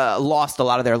lost a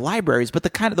lot of their libraries. But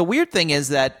the weird thing is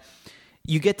that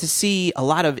you get to see a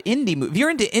lot of indie movies. If you're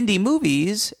into indie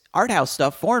movies, art house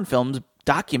stuff, foreign films,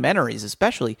 documentaries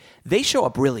especially, they show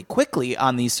up really quickly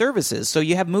on these services. So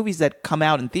you have movies that come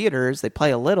out in theaters, they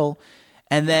play a little,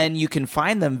 and then you can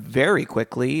find them very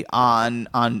quickly on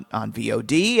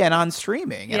VOD and on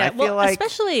streaming. And I feel like,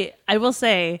 especially, I will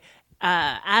say,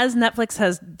 as Netflix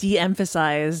has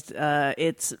de-emphasized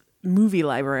its movie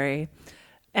library,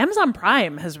 Amazon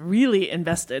Prime has really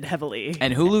invested heavily.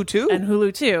 and Hulu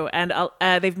too. And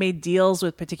they've made deals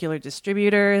with particular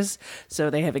distributors, so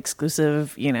they have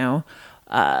exclusive,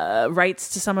 rights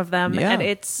to some of them. Yeah. And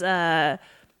it's...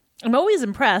 I'm always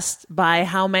impressed by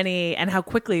how many and how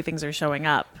quickly things are showing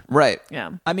up. Right.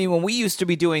 Yeah. I mean, when we used to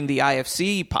be doing the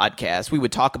IFC podcast, we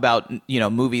would talk about,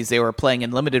 movies they were playing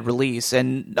in limited release,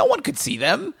 and no one could see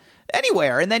them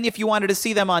anywhere. And then if you wanted to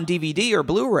see them on DVD or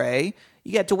Blu-ray,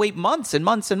 you had to wait months and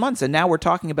months and months. And now we're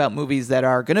talking about movies that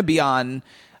are going to be on,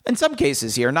 in some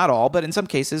cases here, not all, but in some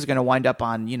cases going to wind up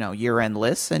on, year-end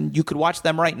lists. And you could watch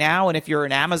them right now. And if you're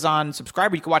an Amazon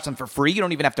subscriber, you can watch them for free. You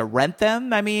don't even have to rent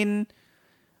them. I mean,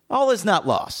 all is not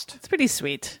lost. It's pretty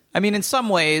sweet. I mean, in some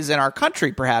ways, in our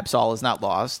country, perhaps all is not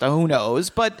lost. Who knows?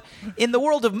 But in the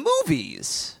world of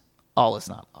movies, all is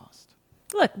not lost.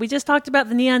 Look, we just talked about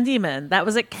the Neon Demon. That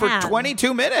was at Cannes. For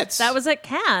 22 minutes. That was at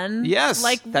Cannes. Yes,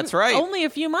 that's right. Only a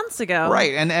few months ago.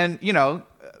 Right. And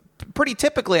pretty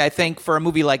typically, I think, for a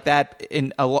movie like that,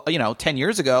 10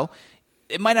 years ago,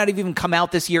 it might not have even come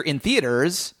out this year in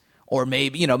theaters. Or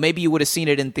maybe you would have seen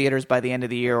it in theaters by the end of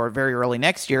the year or very early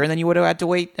next year, and then you would have had to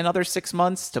wait another 6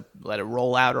 months to let it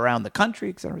roll out around the country,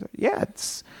 et cetera. Yeah,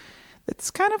 it's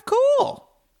kind of cool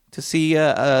to see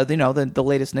the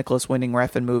latest Nicholas Winding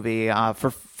Refn movie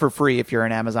for free if you're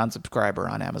an Amazon subscriber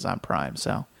on Amazon Prime.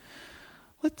 So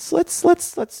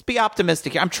Let's be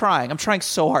optimistic here. I'm trying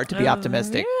so hard to be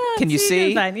optimistic. Can you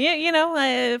see? Fine.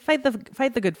 Yeah, fight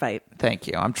the good fight. Thank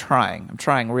you. I'm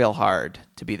trying real hard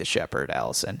to be the shepherd,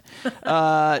 Allison.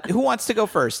 Who wants to go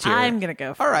first here? I'm gonna go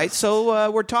first. All right. So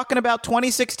we're talking about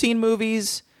 2016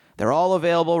 movies. They're all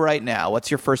available right now.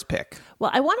 What's your first pick? Well,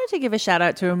 I wanted to give a shout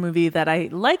out to a movie that I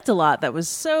liked a lot that was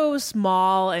so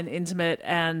small and intimate,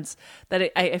 and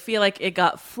that I feel like it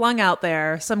got flung out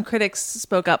there. Some critics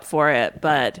spoke up for it,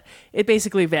 but it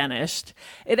basically vanished.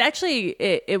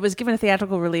 It was given a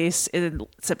theatrical release in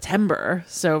September,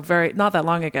 so not that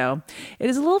long ago. It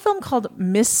is a little film called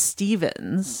Miss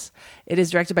Stevens. It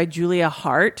is directed by Julia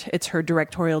Hart. It's her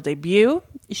directorial debut.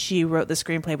 She wrote the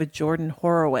screenplay with Jordan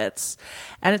Horowitz.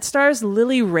 And it stars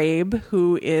Lily Rabe,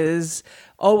 who is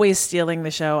always stealing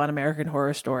the show on American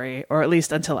Horror Story, or at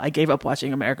least until I gave up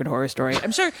watching American Horror Story.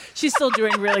 I'm sure she's still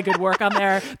doing really good work on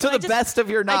there. To the best of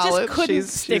your knowledge, I just couldn't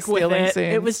stick with it.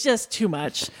 Scenes. It was just too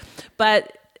much.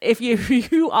 But if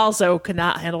you also could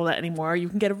not handle that anymore, you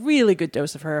can get a really good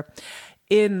dose of her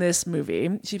in this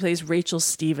movie. She plays Rachel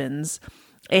Stevens,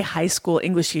 a high school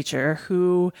English teacher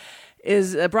who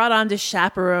is brought on to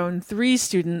chaperone 3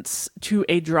 students to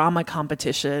a drama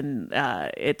competition.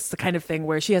 It's the kind of thing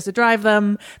where she has to drive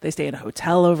them. They stay in a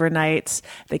hotel overnight.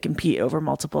 They compete over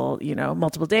multiple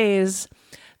days.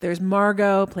 There's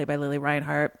Margot, played by Lily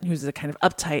Reinhart, who's a kind of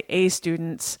uptight A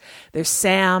student. There's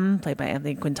Sam, played by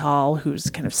Anthony Quintal,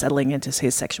 who's kind of settling into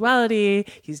his sexuality.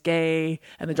 He's gay,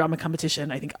 and the drama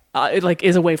competition, I think,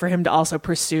 is a way for him to also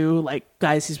pursue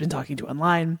guys he's been talking to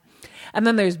online. And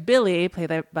then there's Billy,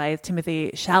 played by Timothy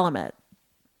Chalamet,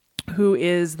 who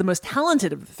is the most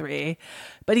talented of the 3,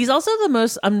 but he's also the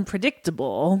most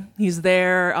unpredictable. He's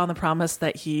there on the promise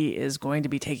that he is going to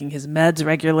be taking his meds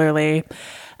regularly,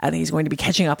 and he's going to be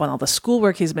catching up on all the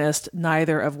schoolwork he's missed,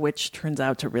 neither of which turns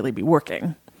out to really be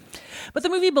working. But the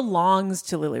movie belongs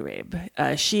to Lily Rabe.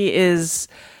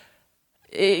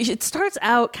 It starts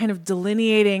out kind of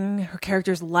delineating her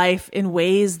character's life in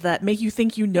ways that make you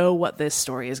think you know what this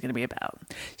story is going to be about.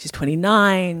 She's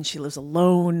 29. She lives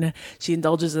alone. She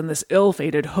indulges in this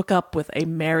ill-fated hookup with a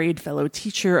married fellow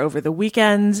teacher over the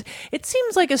weekend. It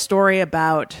seems like a story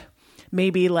about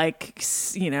maybe being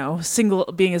a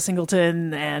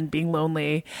singleton and being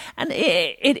lonely. And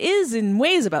it is in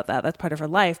ways about that. That's part of her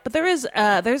life. But there's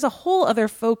a whole other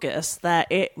focus that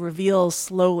it reveals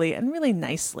slowly and really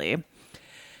nicely.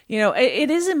 It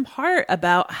is in part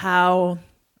about how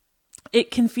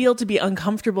it can feel to be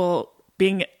uncomfortable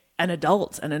being an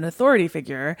adult and an authority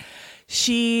figure.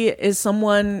 She is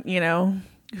someone,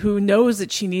 who knows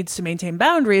that she needs to maintain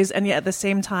boundaries, and yet at the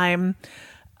same time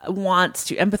wants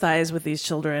to empathize with these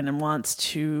children and wants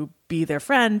to be their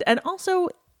friend, and also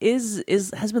has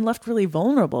been left really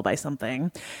vulnerable by something,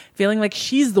 feeling like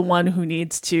she's the one who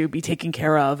needs to be taken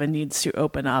care of and needs to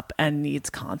open up and needs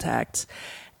contact.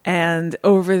 And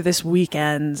over this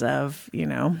weekend of,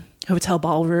 hotel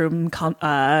ballroom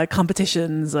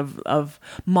competitions of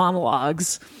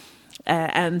monologues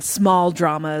and small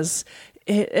dramas,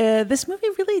 this movie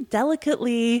really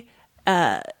delicately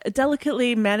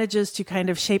manages to kind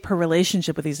of shape her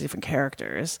relationship with these different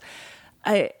characters.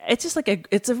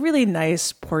 It's a really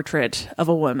nice portrait of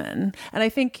a woman. And I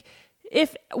think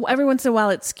if every once in a while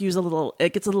it gets a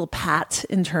little pat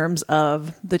in terms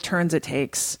of the turns it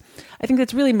takes, I think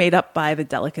that's really made up by the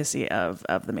delicacy of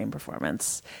the main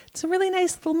performance. It's a really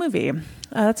nice little movie.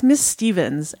 That's Miss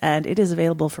Stevens, and it is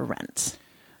available for rent.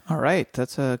 All right.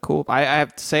 That's a cool. I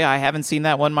have to say I haven't seen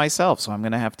that one myself, so I'm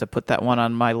going to have to put that one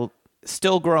on my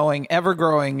ever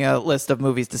growing list of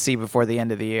movies to see before the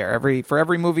end of the year. For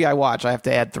every movie I watch, I have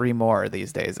to add 3 more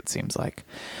these days, it seems like.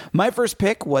 My first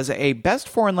pick was a Best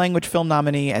Foreign Language Film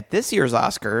nominee at this year's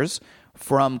Oscars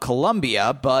from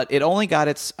Colombia, but it only got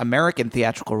its American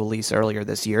theatrical release earlier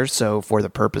this year, so for the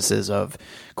purposes of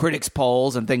critics'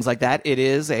 polls and things like that, it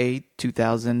is a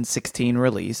 2016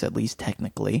 release, at least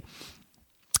technically.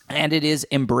 And it is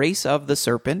Embrace of the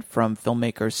Serpent from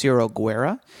filmmaker Ciro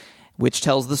Guerra, which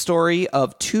tells the story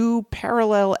of 2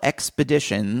 parallel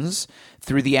expeditions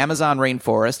through the Amazon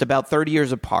rainforest about 30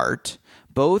 years apart,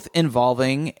 both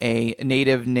involving a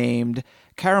native named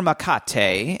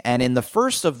Karamakate. And in the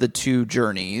first of the 2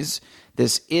 journeys,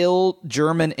 this ill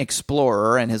German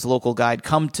explorer and his local guide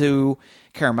come to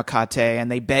Karamakate,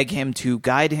 and they beg him to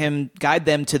guide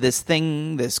them to this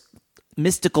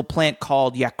mystical plant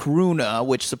called Yakruna,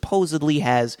 which supposedly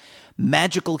has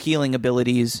magical healing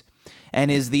abilities and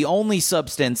is the only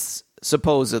substance,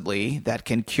 supposedly, that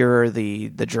can cure the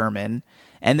German.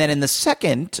 And then in the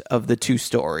second of the two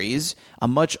stories, a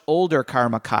much older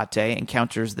Karamakate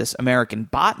encounters this American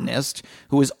botanist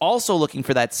who is also looking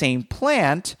for that same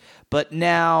plant, but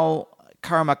now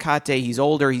Karamakate, he's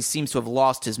older, he seems to have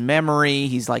lost his memory,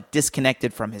 he's like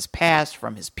disconnected from his past,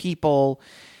 from his people.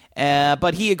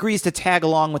 But he agrees to tag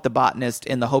along with the botanist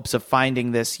in the hopes of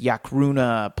finding this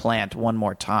Yakruna plant one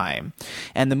more time.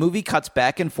 And the movie cuts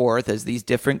back and forth as these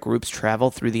different groups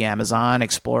travel through the Amazon,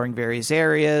 exploring various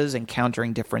areas,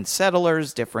 encountering different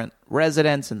settlers, different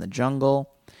residents in the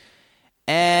jungle.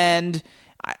 And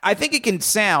I think it can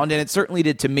sound, and it certainly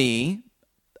did to me,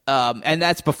 and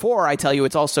that's before I tell you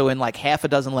it's also in like half a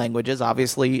dozen languages.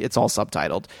 Obviously, it's all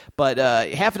subtitled. But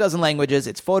half a dozen languages.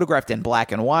 It's photographed in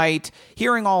black and white.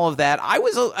 Hearing all of that, I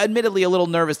was admittedly a little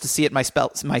nervous to see it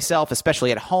myself,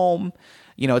 especially at home.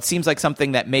 You know, it seems like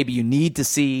something that maybe you need to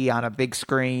see on a big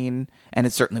screen, and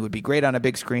it certainly would be great on a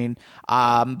big screen.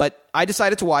 But I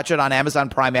decided to watch it on Amazon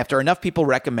Prime after enough people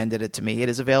recommended it to me. It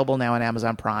is available now on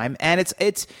Amazon Prime, and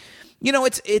it's you know,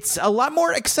 it's a lot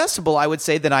more accessible, I would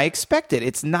say, than I expected.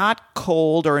 It's not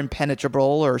cold or impenetrable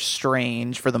or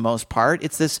strange for the most part.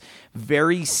 It's this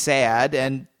very sad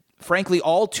and, frankly,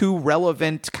 all too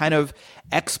relevant kind of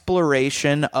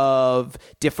exploration of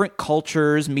different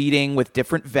cultures meeting with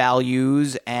different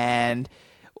values and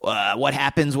what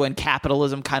happens when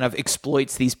capitalism kind of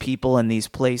exploits these people in these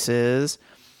places.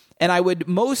 And I would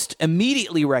most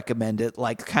immediately recommend it,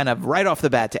 like kind of right off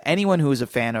the bat, to anyone who is a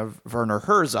fan of Werner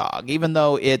Herzog. Even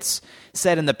though it's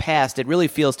set in the past, it really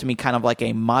feels to me kind of like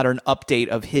a modern update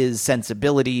of his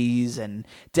sensibilities and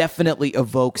definitely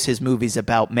evokes his movies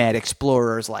about mad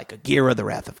explorers like Aguirre, The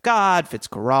Wrath of God,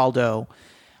 Fitzcarraldo.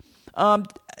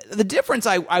 The difference,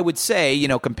 I would say, you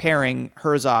know, comparing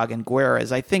Herzog and Guerra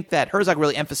is I think that Herzog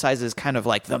really emphasizes kind of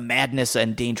like the madness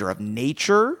and danger of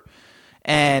nature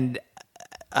and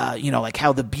you know, like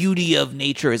how the beauty of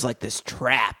nature is like this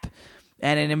trap.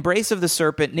 And in Embrace of the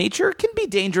Serpent, nature can be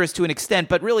dangerous to an extent,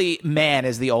 but really man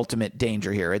is the ultimate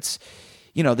danger here. It's,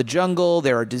 you know, the jungle,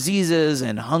 there are diseases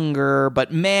and hunger,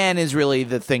 but man is really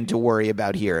the thing to worry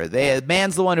about here.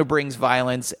 Man's the one who brings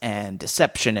violence and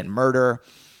deception and murder,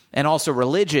 and also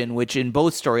religion, which in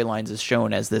both storylines is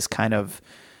shown as this kind of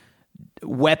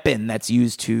weapon that's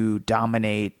used to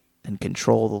dominate and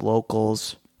control the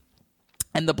locals.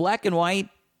 And the black and white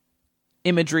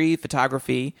imagery,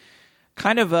 photography,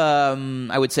 kind of,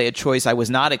 I would say, a choice I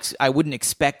wouldn't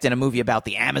expect in a movie about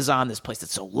the Amazon, this place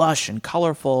that's so lush and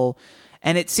colorful.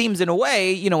 And it seems in a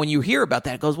way, you know, when you hear about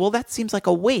that, it goes, well, that seems like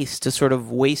a waste to sort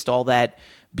of waste all that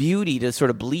beauty to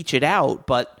sort of bleach it out.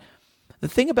 But the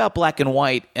thing about black and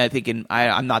white, I think,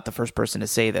 I'm not the first person to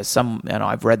say this.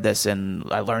 I've read this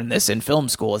and I learned this in film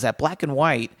school, is that black and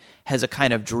white has a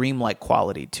kind of dreamlike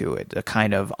quality to it, a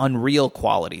kind of unreal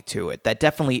quality to it that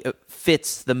definitely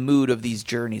fits the mood of these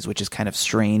journeys, which is kind of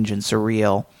strange and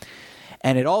surreal.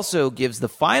 And it also gives the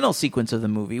final sequence of the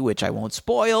movie, which I won't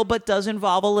spoil, but does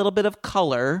involve a little bit of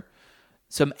color,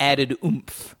 some added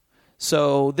oomph.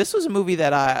 So this was a movie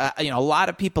that a lot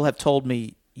of people have told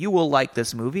me, you will like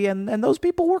this movie, and those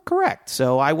people were correct.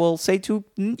 So I will say to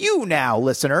you now,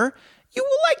 listener, you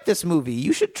will like this movie.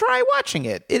 You should try watching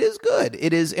it. It is good.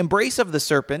 It is Embrace of the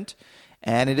Serpent,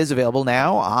 and it is available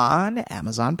now on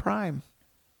Amazon Prime.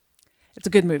 It's a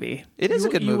good movie. It is a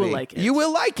good movie. You will like it. You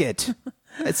will like it.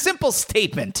 A simple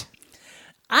statement.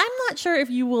 I'm not sure if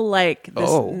you will like this,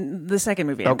 the second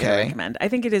movie I'm going to recommend. I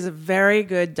think it is a very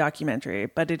good documentary,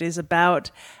 but it is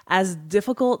about as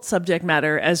difficult subject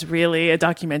matter as really a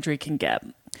documentary can get.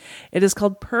 It is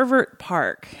called Pervert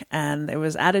Park, and it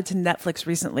was added to Netflix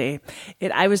recently.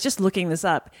 I was just looking this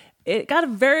up. It got a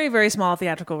very, very small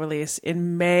theatrical release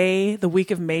in May, the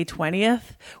week of May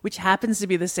 20th, which happens to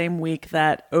be the same week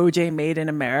that OJ Made in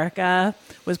America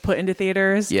was put into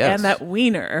theaters. Yes. And that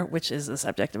Wiener, which is the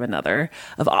subject of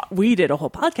we did a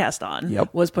whole podcast on,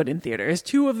 was put in theaters.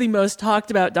 Two of the most talked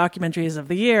about documentaries of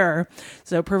the year.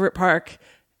 So Pervert Park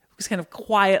was kind of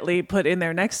quietly put in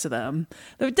there next to them.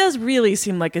 Though it does really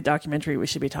seem like a documentary we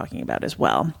should be talking about as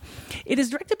well. It is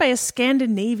directed by a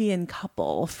Scandinavian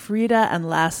couple, Frida and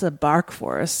Lasse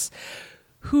Barkfors,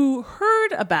 who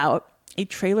heard about a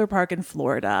trailer park in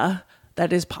Florida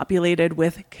that is populated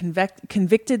with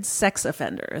convicted sex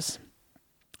offenders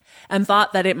and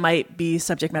thought that it might be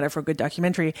subject matter for a good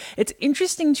documentary. It's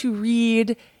interesting to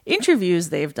read interviews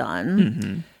they've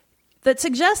done that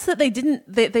suggests that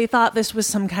they thought this was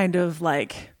some kind of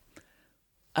like,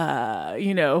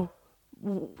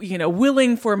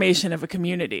 willing formation of a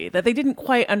community, that they didn't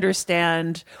quite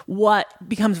understand what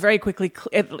becomes very quickly,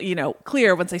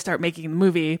 clear once they start making the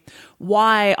movie,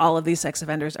 why all of these sex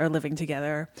offenders are living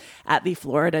together at the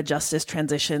Florida Justice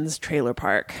Transitions Trailer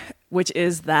Park, which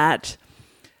is that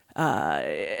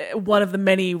one of the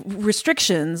many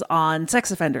restrictions on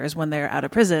sex offenders when they're out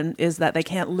of prison is that they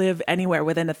can't live anywhere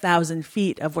within 1,000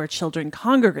 feet of where children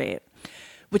congregate,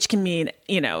 which can mean,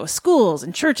 schools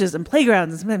and churches and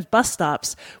playgrounds and sometimes bus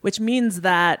stops, which means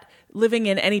that living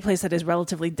in any place that is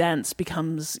relatively dense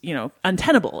becomes,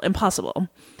 untenable, impossible.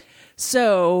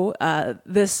 So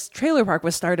this trailer park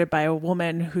was started by a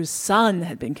woman whose son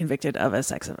had been convicted of a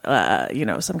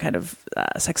some kind of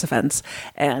sex offense,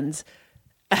 and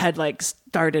had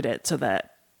started it so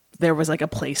that there was a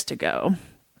place to go.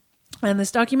 And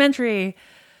this documentary,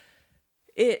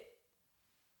 it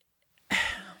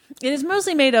is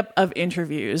mostly made up of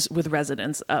interviews with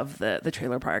residents of the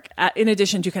trailer park, in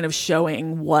addition to kind of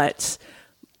showing what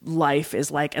life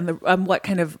is like and what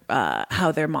kind of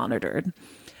how they're monitored.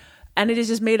 And it is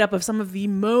just made up of some of the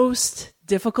most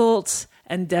difficult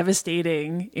and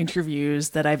devastating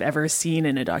interviews that I've ever seen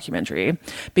in a documentary,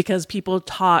 because people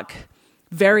talk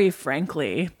very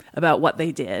frankly about what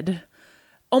they did.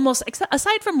 Almost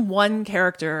aside from one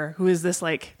character who is this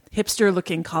hipster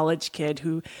looking college kid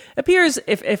who appears,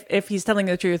 if he's telling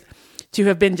the truth, to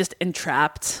have been just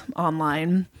entrapped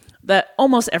online, that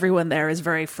almost everyone there is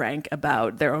very frank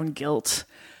about their own guilt,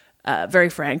 very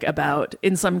frank about,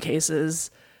 in some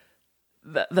cases,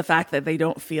 the fact that they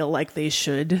don't feel like they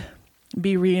should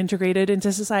be reintegrated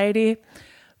into society.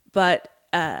 But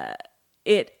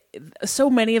so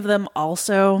many of them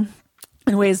also,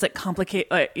 in ways that complicate,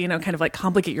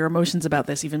 complicate your emotions about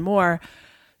this even more.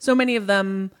 So many of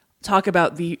them talk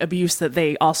about the abuse that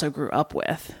they also grew up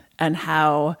with, and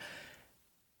how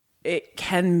it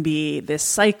can be this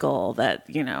cycle that,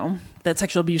 that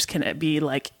sexual abuse can be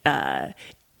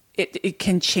it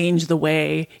can change the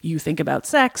way you think about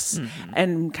sex,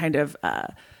 and kind of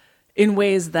in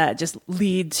ways that just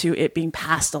lead to it being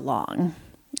passed along.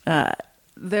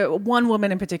 The one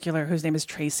woman in particular, whose name is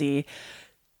Tracy,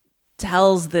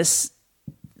 tells this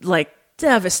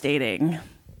devastating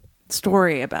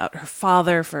story about her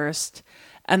father first,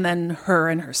 and then her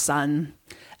and her son,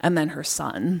 and then her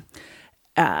son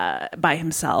by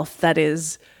himself. That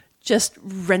is just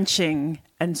wrenching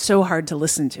and so hard to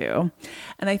listen to.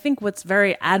 And I think what's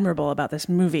very admirable about this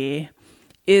movie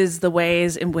is the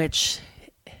ways in which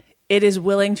it is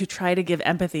willing to try to give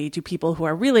empathy to people who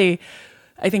are really,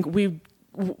 I think we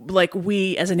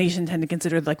as a nation tend to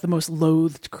consider the most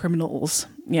loathed criminals,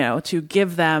 to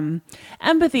give them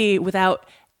empathy without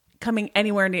coming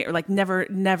anywhere near,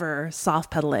 never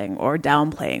soft pedaling or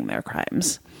downplaying their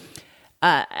crimes.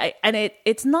 And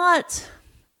it's not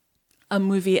a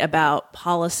movie about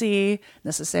policy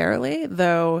necessarily,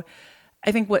 though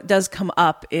I think what does come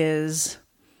up is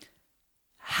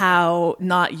how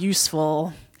not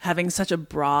useful having such a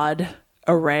broad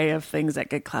array of things that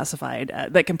get classified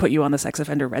that can put you on the sex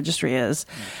offender registry is,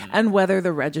 and whether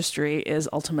the registry is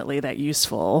ultimately that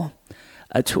useful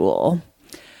a tool.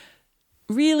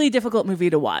 Really difficult movie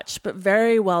to watch, but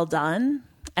very well done.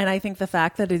 And I think the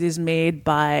fact that it is made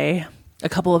by a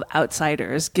couple of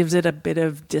outsiders gives it a bit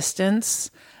of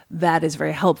distance that is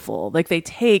very helpful. They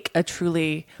take a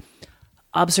truly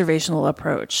observational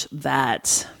approach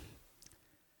that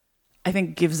I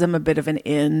think gives them a bit of an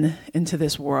in into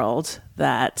this world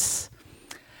that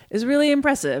is really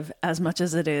impressive, as much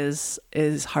as it is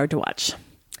hard to watch.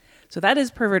 So that is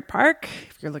Pervert Park.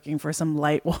 If you're looking for some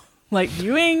light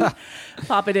viewing,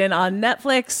 pop it in on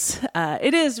Netflix.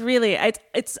 It is really,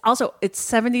 it's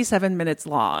 77 minutes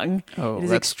long. Oh, it is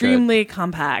that's extremely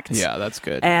compact. Yeah, that's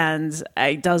good. And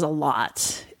it does a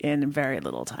lot in very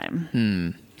little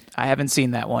time. I haven't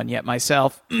seen that one yet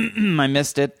myself. I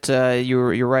missed it.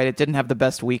 You're right. It didn't have the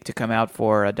best week to come out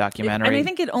for a documentary. And I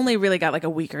think it only really got a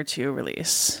week or two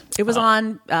release. It was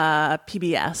on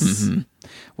PBS.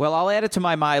 Well, I'll add it to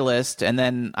my list, and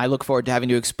then I look forward to having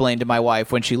to explain to my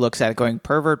wife when she looks at it going,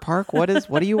 Pervert Park, what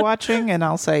are you watching? And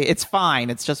I'll say, it's fine.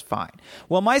 It's just fine.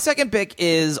 Well, my second pick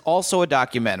is also a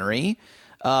documentary.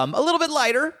 A little bit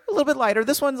lighter.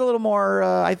 This one's a little more,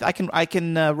 I can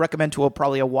recommend to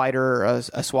probably a wider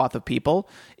a swath of people.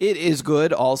 It is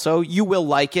good also. You will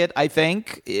like it, I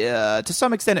think. To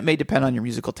some extent, it may depend on your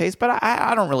musical taste, but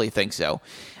I don't really think so.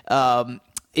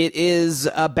 It is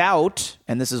about,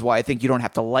 and this is why I think you don't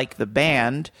have to like the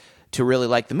band, to really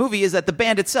like the movie is that the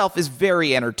band itself is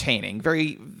very entertaining,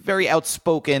 very, very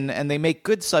outspoken, and they make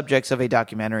good subjects of a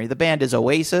documentary. The band is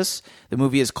Oasis. The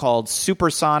movie is called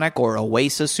Supersonic or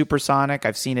Oasis Supersonic.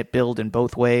 I've seen it billed in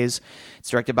both ways. It's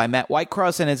directed by Matt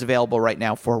Whitecross and is available right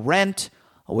now for rent.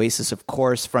 Oasis, of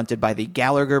course, fronted by the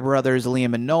Gallagher brothers,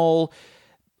 Liam and Noel.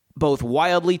 Both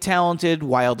wildly talented,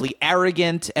 wildly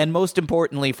arrogant, and most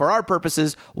importantly, for our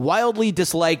purposes, wildly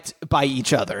disliked by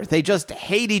each other. They just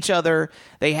hate each other.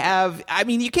 They have, I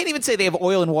mean, you can't even say they have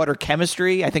oil and water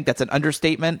chemistry. I think that's an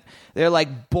understatement. They're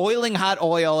like boiling hot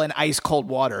oil and ice cold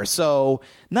water. So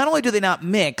not only do they not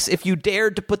mix, if you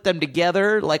dared to put them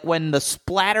together, like when the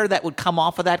splatter that would come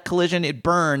off of that collision, it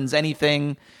burns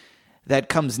anything that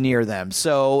comes near them.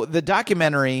 So the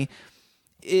documentary...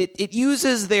 It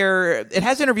uses it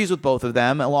has interviews with both of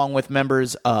them, along with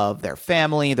members of their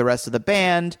family, the rest of the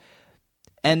band,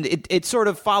 and it sort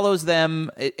of follows them.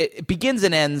 It begins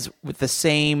and ends with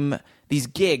these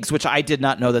gigs, which I did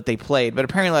not know that they played, but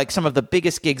apparently like some of the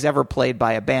biggest gigs ever played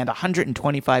by a band.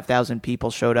 125,000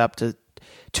 people showed up to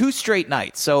 2 straight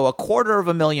nights, so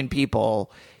 250,000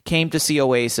 people came to see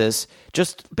Oasis,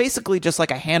 basically just like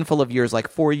a handful of years, like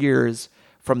 4 years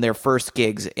from their first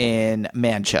gigs in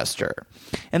Manchester.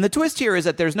 And the twist here is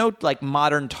that there's no like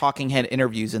modern talking head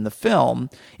interviews in the film.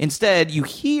 Instead, you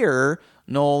hear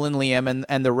Noel and Liam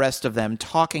and the rest of them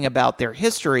talking about their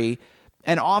history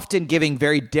and often giving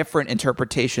very different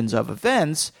interpretations of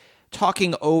events,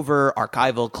 talking over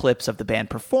archival clips of the band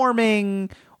performing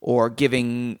or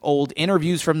giving old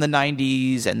interviews from the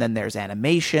 90s. And then there's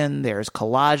animation, there's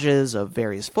collages of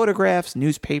various photographs,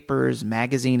 newspapers,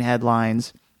 magazine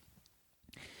headlines.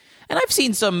 And I've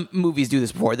seen some movies do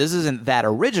this before. This isn't that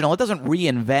original. It doesn't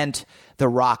reinvent the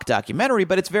rock documentary,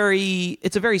 but it's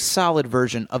a very solid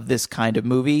version of this kind of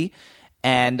movie.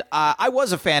 And I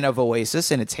was a fan of Oasis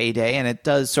in its heyday, and it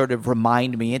does sort of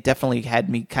remind me. It definitely had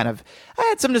me I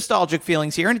had some nostalgic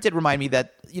feelings here, and it did remind me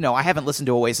that, I haven't listened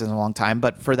to Oasis in a long time,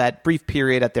 but for that brief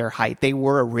period at their height, they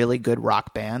were a really good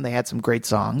rock band. They had some great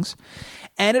songs.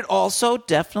 And it also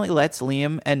definitely lets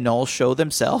Liam and Noel show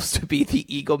themselves to be the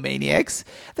egomaniacs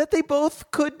that they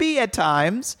both could be at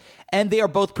times. And they are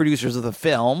both producers of the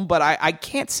film, but I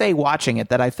can't say watching it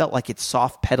that I felt like it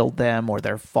soft-pedaled them or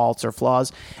their faults or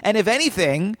flaws. And if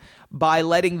anything, by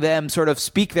letting them sort of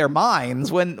speak their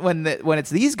minds, when it's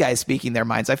these guys speaking their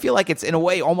minds, I feel like it's in a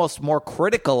way almost more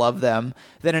critical of them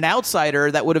than an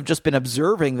outsider that would have just been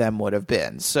observing them would have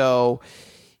been. So...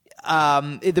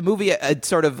 the movie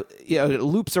sort of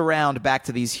loops around back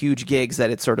to these huge gigs that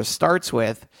it sort of starts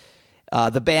with.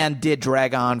 The band did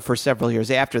drag on for several years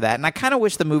after that, and I kind of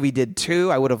wish the movie did too.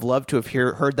 I would have loved to have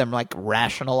heard them like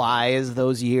rationalize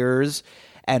those years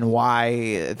and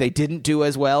why they didn't do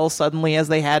as well suddenly as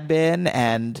they had been,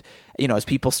 and as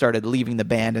people started leaving the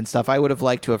band and stuff. I would have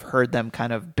liked to have heard them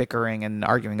kind of bickering and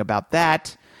arguing about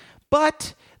that.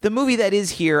 But the movie that is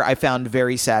here I found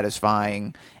very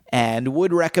satisfying and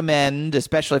would recommend,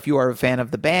 especially if you are a fan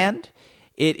of the band.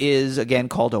 It is, again,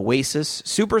 called Oasis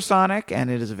Supersonic, and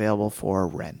it is available for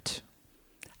rent.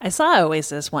 I saw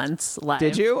Oasis once live.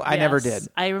 Did you? I never Yes. did.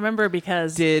 I remember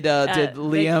because... Did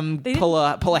Liam they pull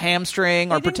a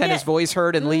hamstring or pretend his voice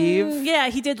hurt and leave? Yeah,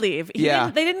 he did leave. Yeah.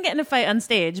 They didn't get in a fight on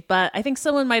stage, but I think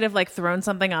someone might have thrown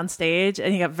something on stage,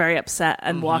 and he got very upset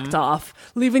and walked off,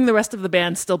 leaving the rest of the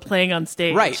band still playing on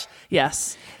stage. Right.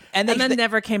 Yes. And then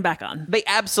never came back on. They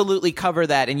absolutely cover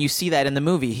that, and you see that in the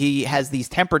movie. He has these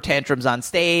temper tantrums on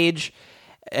stage,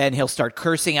 and he'll start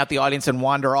cursing out the audience and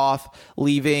wander off,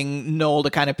 leaving Noel to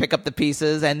kind of pick up the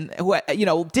pieces. And who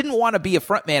didn't want to be a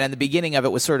frontman in the beginning of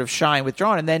it, was sort of shy and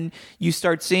withdrawn. And then you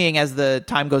start seeing as the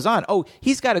time goes on, oh,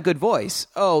 he's got a good voice.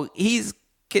 Oh, he's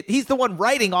the one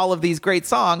writing all of these great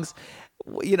songs.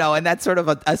 And that's sort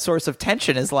of a source of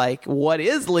tension is like, what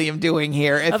is Liam doing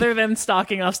here? Other than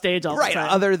stalking off stage all the time.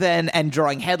 Other than and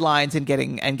drawing headlines and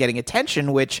getting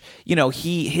attention, which,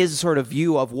 his sort of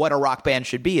view of what a rock band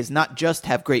should be is not just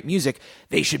have great music.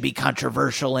 They should be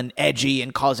controversial and edgy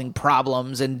and causing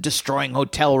problems and destroying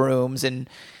hotel rooms. And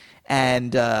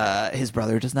his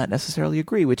brother does not necessarily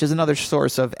agree, which is another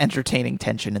source of entertaining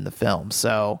tension in the film.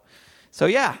 So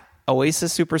yeah.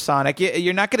 Oasis Supersonic.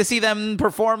 You're not going to see them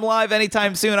perform live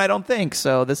anytime soon, I don't think.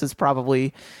 So this is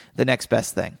probably the next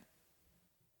best thing.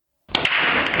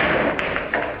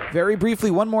 Very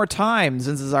briefly, one more time,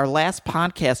 since this is our last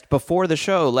podcast before the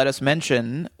show, let us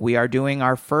mention we are doing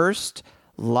our first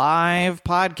live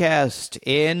podcast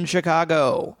in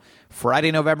Chicago,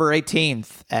 Friday, November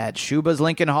 18th at Shuba's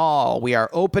Lincoln Hall. We are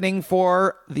opening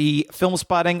for the Film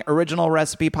Spotting Original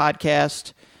Recipe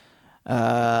podcast.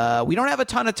 We don't have a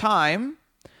ton of time,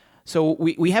 So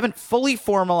we haven't fully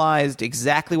formalized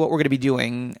exactly what we're going to be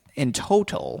doing in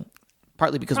total,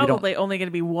 partly because Probably only going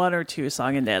to be 1 or 2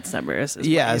 song and dance numbers, is what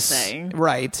you're saying.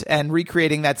 Right. And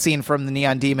recreating that scene from the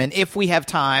Neon Demon, if we have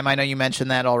time. I know you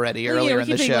mentioned that already earlier in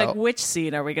the show. Like, which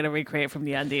scene are we going to recreate from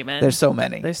Neon Demon? There's so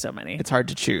many. It's hard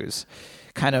to choose.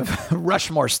 Kind of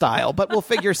Rushmore style, but we'll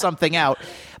figure something out.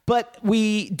 But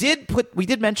we did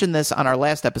mention this on our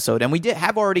last episode, and we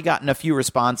have already gotten a few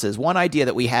responses. One idea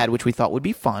that we had, which we thought would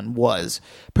be fun, was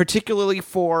particularly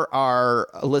for our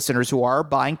listeners who are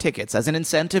buying tickets, as an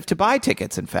incentive to buy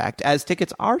tickets, in fact, as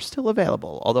tickets are still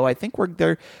available. Although I think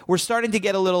we're starting to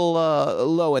get a little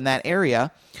low in that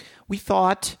area. We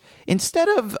thought, instead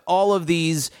of all of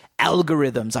these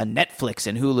algorithms on Netflix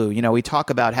and Hulu, we talk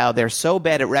about how they're so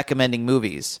bad at recommending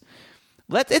movies.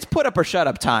 It's put up or shut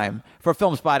up time for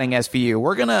Film Spotting SVU.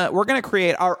 We're gonna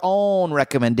create our own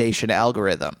recommendation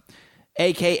algorithm,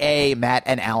 aka Matt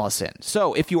and Allison.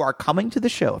 So if you are coming to the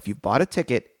show, if you've bought a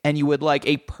ticket and you would like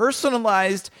a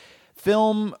personalized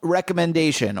film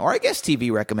recommendation, or I guess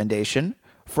TV recommendation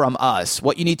from us,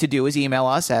 what you need to do is email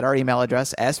us at our email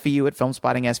address,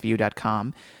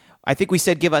 svu@filmspottingsvu.com. I think we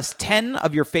said give us 10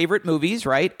 of your favorite movies,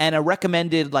 right? And a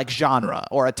recommended genre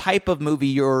or a type of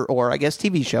movie or I guess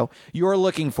TV show you're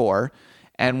looking for.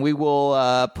 And we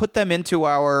will put them into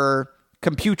our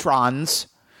computrons,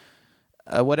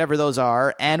 whatever those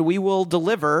are, and we will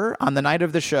deliver on the night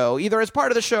of the show, either as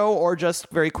part of the show or just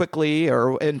very quickly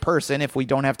or in person if we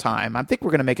don't have time. I think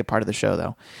we're going to make it part of the show,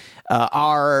 though.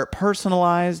 Our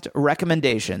personalized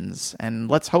recommendations, and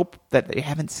let's hope that they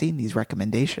haven't seen these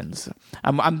recommendations.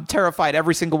 I'm terrified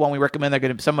every single one we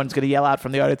recommend, someone's going to yell out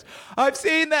from the audience, "I've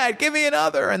seen that, give me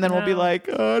another," and then we'll be like,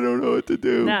 "Oh, I don't know what to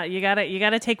do." No, you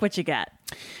gotta take what you get.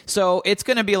 So it's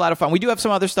going to be a lot of fun. We do have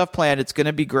some other stuff planned. It's going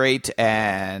to be great,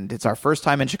 and it's our first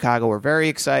time in Chicago. We're very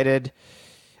excited.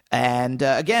 And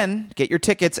again, get your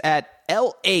tickets at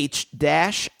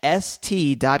lh-st.com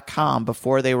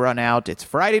before they run out. It's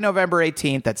Friday, November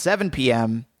 18th at 7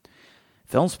 p.m.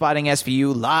 Film Spotting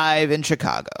SVU live in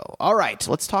Chicago. All right,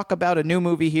 let's talk about a new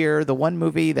movie here. The one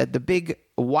movie that the big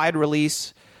wide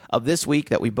release of this week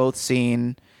that we both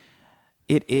seen.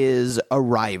 It is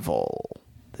Arrival,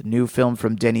 the new film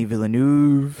from Denis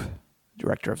Villeneuve,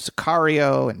 director of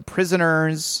Sicario and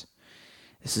Prisoners.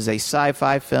 This is a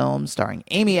sci-fi film starring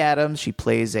Amy Adams. She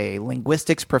plays a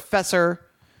linguistics professor.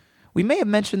 We may have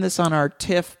mentioned this on our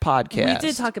TIFF podcast. We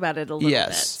did talk about it a little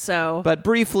bit. So, but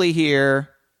briefly here,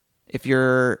 if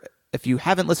you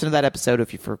haven't listened to that episode,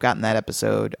 if you've forgotten that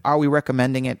episode, are we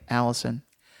recommending it, Allison?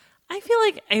 I feel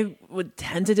like I would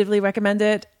tentatively recommend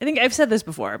it. I think I've said this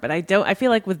before, but I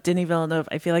feel like with Denis Villeneuve,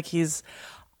 I feel like he's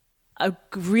a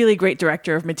really great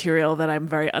director of material that I'm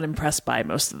very unimpressed by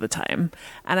most of the time.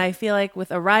 And I feel like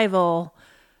with Arrival,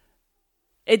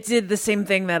 it did the same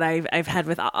thing that I've had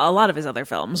with a lot of his other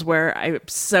films, where I'm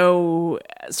so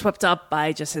swept up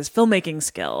by just his filmmaking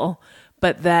skill,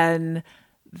 but then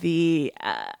the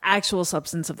actual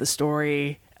substance of the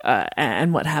story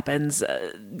and what happens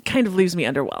kind of leaves me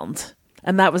underwhelmed.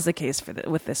 And that was the case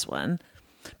with this one.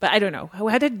 But I don't know.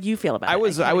 How did you feel about it?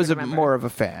 I was more of a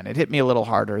fan. It hit me a little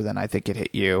harder than I think it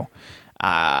hit you. It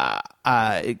got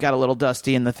a little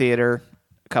dusty in the theater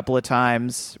a couple of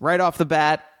times. Right off the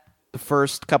bat, the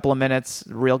first couple of minutes,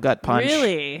 real gut punch.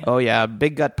 Really? Oh, yeah,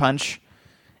 big gut punch.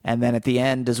 And then at the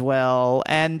end as well.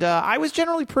 And I was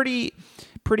generally pretty,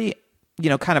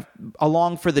 kind of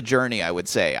along for the journey, I would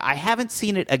say. I haven't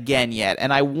seen it again yet,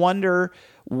 and I wonder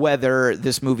whether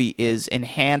this movie is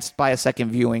enhanced by a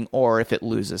second viewing or if it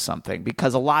loses something,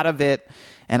 because a lot of it,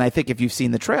 and I think if you've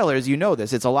seen the trailers, you know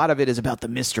this, a lot of it is about the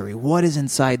mystery. What is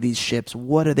inside these ships?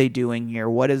 What are they doing here?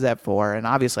 What is that for? And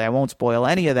obviously I won't spoil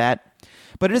any of that,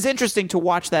 but it is interesting to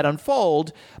watch that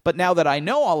unfold. But now that I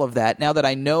know all of that, now that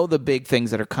I know the big things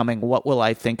that are coming, what will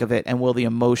I think of it, and will the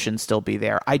emotion still be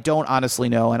there? I don't honestly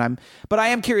know, but I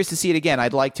am curious to see it again.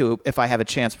 I'd like to, if I have a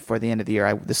chance before the end of the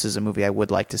year. This is a movie I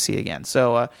would like to see again.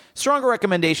 So stronger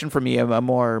recommendation for me, a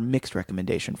more mixed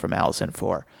recommendation from Allison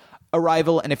for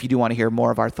Arrival. And if you do want to hear more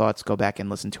of our thoughts, go back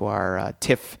and listen to our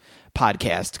TIFF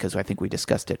podcast, because I think we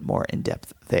discussed it more in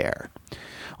depth there.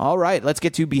 All right, let's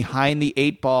get to Behind the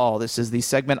Eight Ball. This is the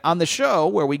segment on the show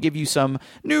where we give you some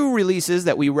new releases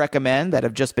that we recommend that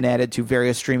have just been added to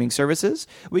various streaming services.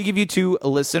 We give you 2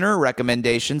 listener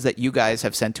recommendations that you guys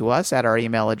have sent to us at our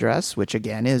email address, which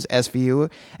again is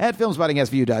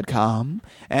svu@filmspottingsvu.com.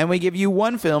 And we give you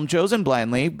 1 film chosen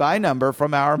blindly by number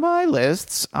from our My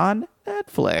Lists on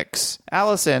Netflix.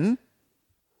 Allison,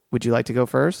 would you like to go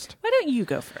first? Why don't you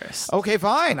go first? Okay,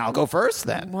 fine. I'll go first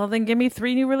then. Well, then give me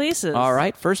 3 new releases. All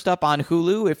right. First up on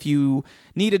Hulu, if you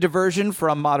need a diversion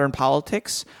from modern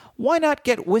politics, why not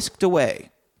get whisked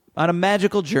away on a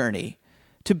magical journey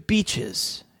to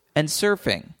beaches and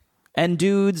surfing and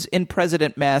dudes in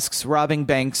president masks robbing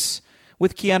banks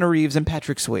with Keanu Reeves and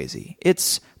Patrick Swayze?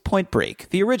 It's Point Break,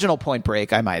 the original Point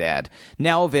Break, I might add,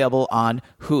 now available on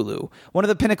Hulu. One of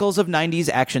the pinnacles of 90s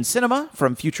action cinema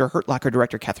from future Hurt Locker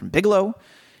director Catherine Bigelow.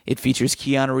 It features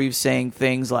Keanu Reeves saying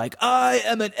things like, "I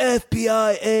am an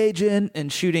FBI agent,"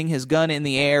 and shooting his gun in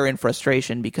the air in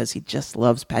frustration because he just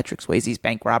loves Patrick Swayze's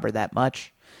bank robber that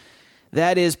much.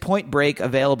 That is Point Break,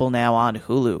 available now on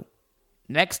Hulu.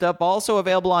 Next up, also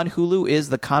available on Hulu, is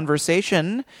The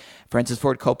Conversation, Francis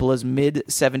Ford Coppola's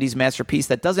mid-70s masterpiece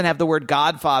that doesn't have the word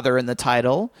Godfather in the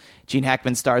title. Gene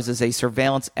Hackman stars as a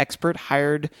surveillance expert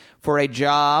hired for a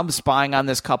job spying on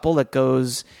this couple that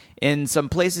goes in some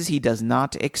places he does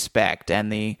not expect.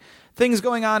 And the things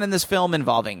going on in this film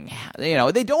involving,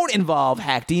 they don't involve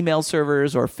hacked email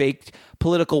servers or fake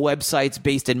political websites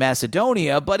based in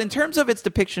Macedonia, but in terms of its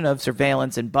depiction of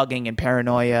surveillance and bugging and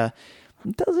paranoia,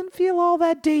 it doesn't feel all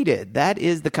that dated. That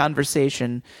is The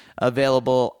Conversation,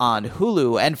 available on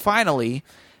Hulu. And finally,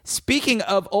 speaking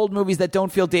of old movies that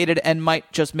don't feel dated and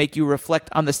might just make you reflect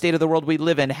on the state of the world we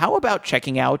live in, how about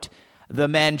checking out The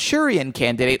Manchurian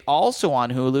Candidate, also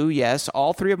on Hulu? Yes,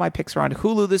 all three of my picks are on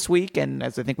Hulu this week, and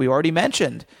as I think we already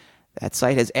mentioned, that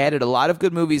site has added a lot of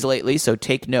good movies lately, so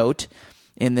take note.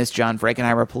 In this John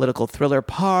Frankenheimer political thriller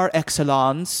par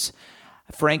excellence,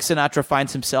 Frank Sinatra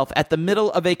finds himself at the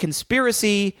middle of a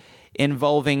conspiracy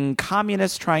involving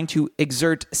communists trying to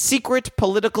exert secret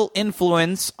political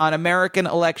influence on American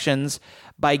elections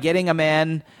by getting a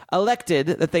man elected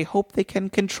that they hope they can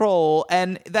control,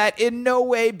 and that in no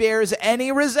way bears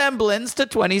any resemblance to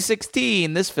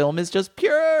 2016. This film is just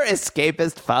pure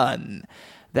escapist fun.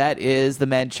 That is The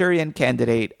Manchurian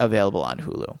Candidate, available on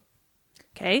Hulu.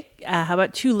 Okay, how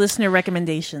about two listener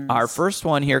recommendations? Our first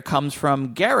one here comes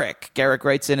from Garrick. Garrick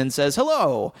writes in and says,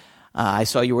 "Hello. I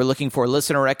saw you were looking for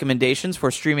listener recommendations for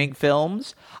streaming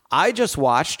films. I just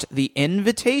watched The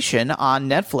Invitation on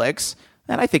Netflix,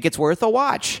 and I think it's worth a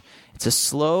watch. It's a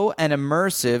slow and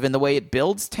immersive in the way it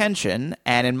builds tension,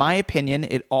 and in my opinion,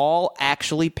 it all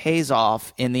actually pays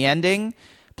off in the ending.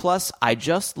 Plus, I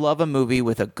just love a movie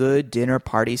with a good dinner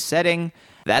party setting.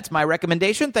 That's my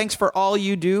recommendation. Thanks for all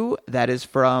you do." That is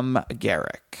from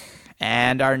Garrick.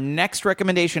 And our next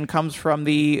recommendation comes from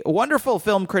the wonderful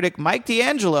film critic Mike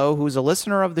D'Angelo, who's a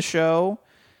listener of the show.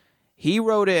 He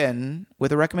wrote in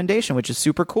with a recommendation, which is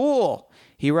super cool.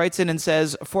 He writes in and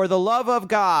says, "For the love of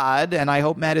God," and I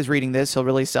hope Matt is reading this, he'll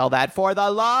really sell that. "For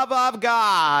the love of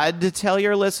God, tell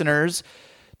your listeners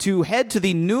to head to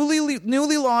the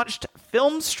newly launched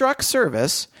Filmstruck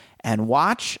service and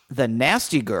watch The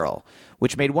Nasty Girl,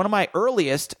 which made one of my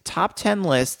earliest top 10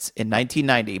 lists in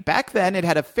 1990. Back then, it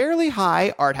had a fairly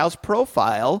high art house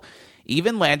profile,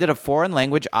 even landed a foreign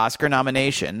language Oscar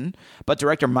nomination. But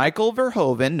director Michael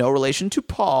Verhoeven, no relation to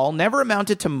Paul, never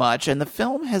amounted to much, and the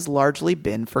film has largely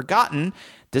been forgotten,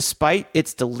 despite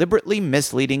its deliberately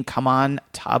misleading come-on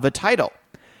of a title.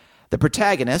 The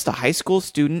protagonist, a high school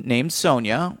student named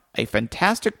Sonia, a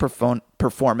fantastic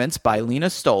performance by Lena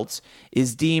Stoltz,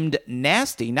 is deemed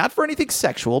nasty, not for anything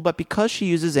sexual, but because she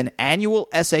uses an annual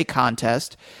essay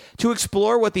contest to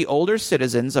explore what the older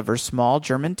citizens of her small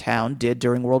German town did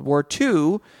during World War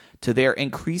II, to their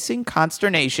increasing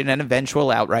consternation and eventual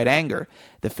outright anger.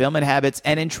 The film inhabits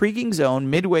an intriguing zone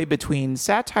midway between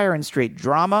satire and straight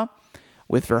drama,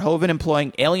 with Verhoeven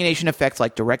employing alienation effects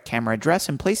like direct camera address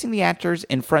and placing the actors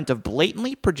in front of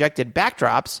blatantly projected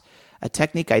backdrops, a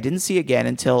technique I didn't see again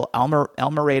until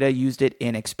Almereyda used it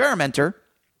in Experimenter.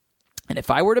 And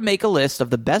if I were to make a list of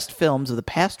the best films of the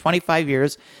past 25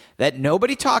 years that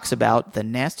nobody talks about, The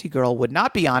Nasty Girl would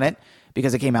not be on it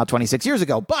because it came out 26 years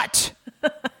ago. But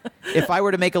if I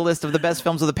were to make a list of the best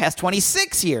films of the past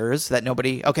 26 years that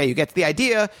nobody... Okay, you get the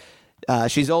idea.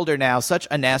 She's older now. Such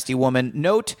a nasty woman.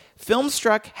 Note,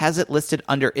 Filmstruck has it listed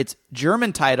under its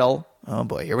German title. Oh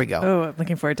boy, here we go. Oh, I'm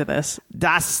looking forward to this.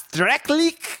 Das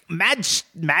Schrecklich Madchen.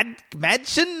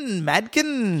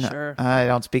 Sure. I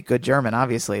don't speak good German,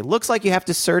 obviously. Looks like you have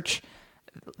to search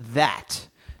that.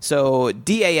 So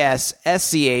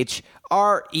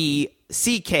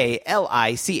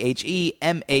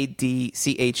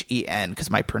DASCHRECKLICHEMADCHEN, because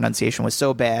my pronunciation was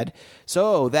so bad.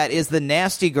 So that is The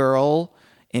Nasty Girl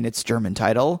in its German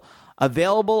title,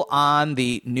 available on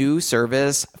the new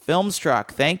service Filmstruck.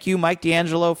 Thank you, Mike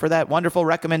D'Angelo, for that wonderful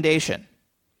recommendation.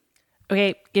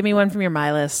 Okay, give me one from your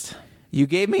My List. You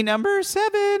gave me number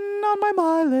 7 on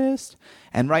my list.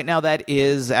 And right now that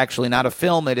is actually not a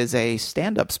film. It is a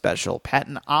stand-up special.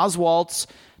 Patton Oswalt's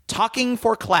Talking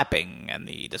for Clapping. And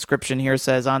the description here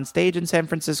says, on stage in San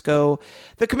Francisco,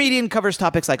 the comedian covers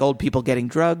topics like old people getting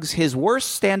drugs, his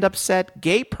worst stand-up set,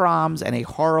 gay proms, and a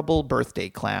horrible birthday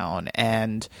clown.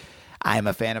 And I'm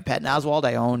a fan of Patton Oswalt.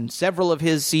 I own several of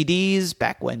his CDs.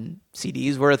 Back when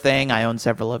CDs were a thing, I own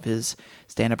several of his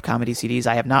stand-up comedy CDs.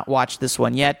 I have not watched this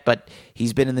one yet, but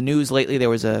he's been in the news lately. There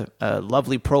was a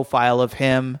lovely profile of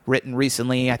him written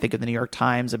recently, I think in the New York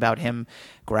Times, about him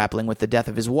grappling with the death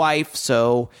of his wife.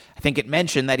 So I think it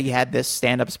mentioned that he had this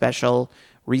stand-up special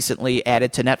recently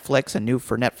added to Netflix and new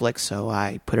for Netflix, so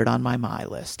I put it on my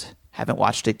list. Haven't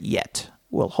watched it yet.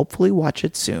 We'll hopefully watch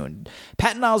it soon.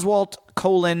 Patton Oswalt,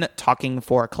 Talking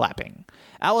for Clapping.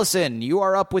 Allison, you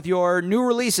are up with your new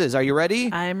releases. Are you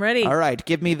ready? I'm ready. All right,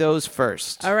 give me those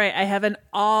first. All right, I have an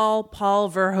all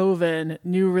Paul Verhoeven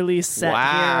new release set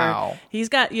Wow. here. He's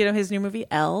got, his new movie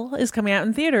Elle is coming out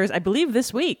in theaters, I believe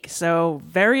this week, so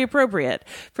very appropriate.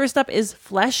 First up is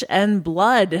Flesh and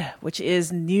Blood, which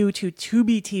is new to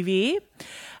Tubi TV.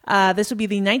 This would be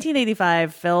the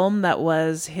 1985 film that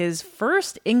was his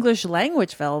first English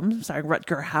language film, starring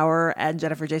Rutger Hauer and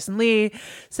Jennifer Jason Leigh,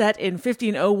 set in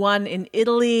 1501 in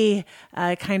Italy.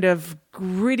 Kind of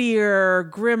grittier,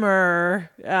 grimmer,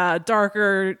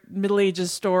 darker Middle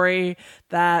Ages story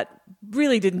that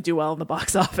really didn't do well in the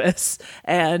box office,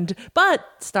 but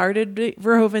started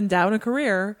Verhoeven down a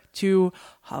career to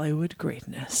Hollywood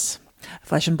greatness.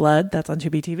 Flesh and Blood, that's on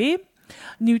Tubi TV.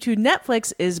 New to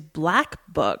Netflix is Black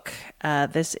Book.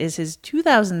 This is his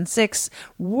 2006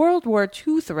 World War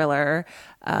II thriller.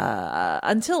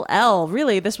 Until Elle,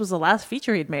 really, this was the last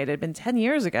feature he'd made. It had been 10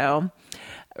 years ago.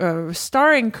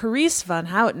 Starring Carice Van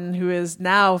Houten, who is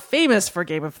now famous for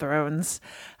Game of Thrones.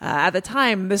 At the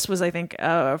time, this was, I think,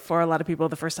 for a lot of people,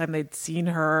 the first time they'd seen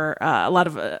her. A lot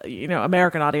of,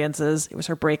 American audiences. It was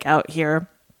her breakout here.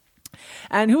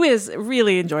 And who is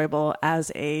really enjoyable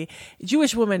as a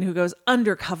Jewish woman who goes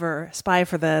undercover spy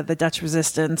for the Dutch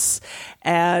resistance.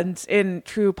 And in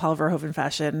true Paul Verhoeven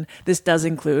fashion, this does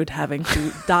include having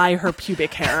to dye her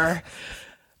pubic hair,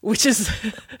 which is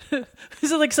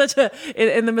like such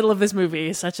in the middle of this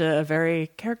movie, such a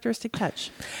very characteristic touch.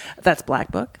 That's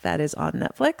Black Book. That is on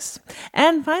Netflix.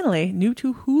 And finally, new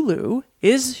to Hulu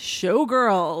is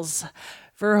Showgirls.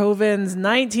 Verhoeven's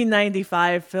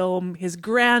 1995 film, his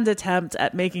grand attempt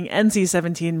at making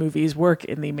NC-17 movies work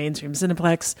in the mainstream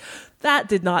Cineplex. That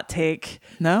did not take.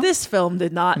 No? This film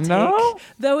did not take. No?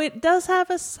 Though it does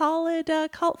have a solid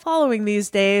cult following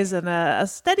these days and a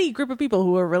steady group of people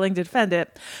who are willing to defend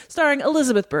it. Starring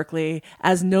Elizabeth Berkley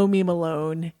as Nomi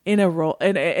Malone in a role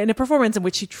in a performance in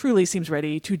which she truly seems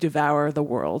ready to devour the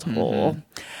world whole.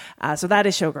 So that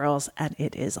is Showgirls, and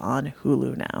it is on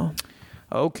Hulu now.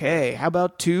 Okay, how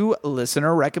about 2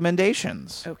 listener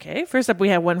recommendations? Okay, first up we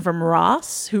have one from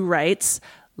Ross, who writes,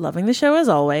 loving the show as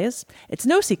always. It's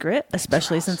no secret,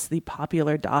 especially since the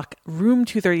popular doc Room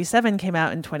 237 came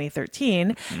out in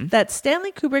 2013, that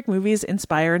Stanley Kubrick movies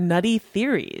inspire nutty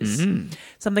theories.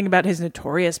 Something about his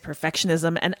notorious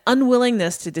perfectionism and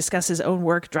unwillingness to discuss his own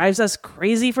work drives us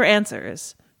crazy for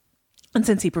answers. And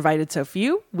since he provided so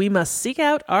few, we must seek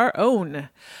out our own.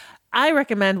 I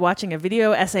recommend watching a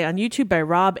video essay on YouTube by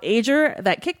Rob Ager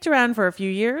that kicked around for a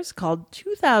few years called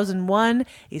 2001,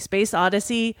 A Space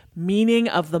Odyssey, Meaning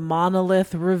of the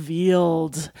Monolith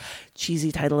Revealed.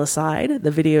 Cheesy title aside,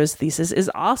 the video's thesis is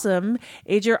awesome.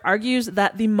 Ager argues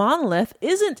that the monolith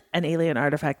isn't an alien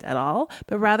artifact at all,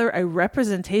 but rather a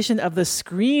representation of the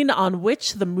screen on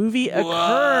which the movie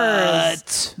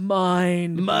occurs.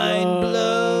 Mind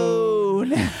blown.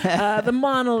 The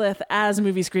monolith as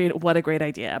movie screen, what a great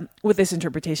idea. With this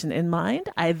interpretation in mind,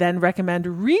 I then recommend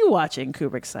rewatching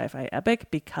Kubrick's sci-fi epic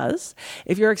because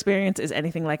if your experience is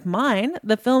anything like mine,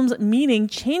 the film's meaning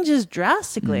changes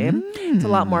drastically. It's a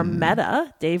lot more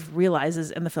meta. Dave realizes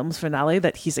in the film's finale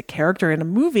that he's a character in a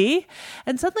movie,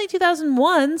 and suddenly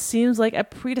 2001 seems like a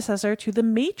predecessor to The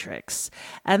Matrix.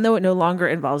 And though it no longer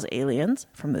involves aliens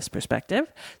from this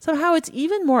perspective, somehow it's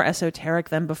even more esoteric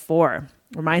than before.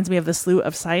 Reminds me of the slew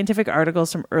of scientific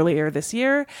articles from earlier this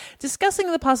year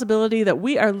discussing the possibility that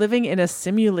we are living in a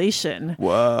simulation.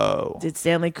 Whoa. Did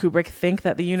Stanley Kubrick think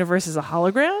that the universe is a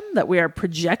hologram? That we are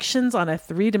projections on a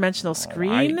 3-dimensional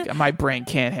screen? My brain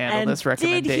can't handle this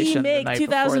recommendation. Did he make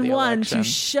 2001 to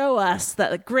show us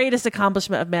that the greatest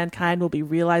accomplishment of mankind will be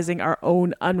realizing our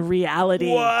own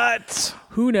unreality? What?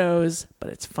 Who knows? But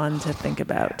it's fun to think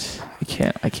about.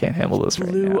 I can't handle this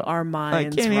right now. Blew our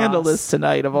minds. I can't handle this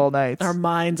tonight of all nights. Our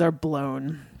minds are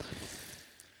blown.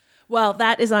 Well,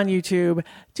 that is on YouTube.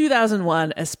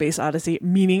 2001, A Space Odyssey,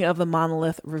 Meaning of the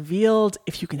Monolith Revealed,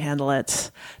 if you can handle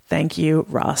it. Thank you,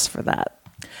 Ross, for that.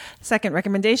 Second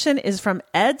recommendation is from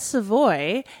Ed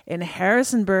Savoy in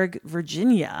Harrisonburg,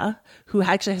 Virginia, who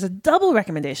actually has a double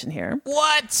recommendation here.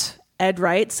 What? Ed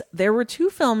writes, there were 2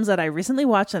 films that I recently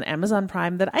watched on Amazon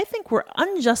Prime that I think were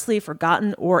unjustly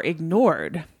forgotten or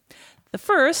ignored. The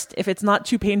first, if it's not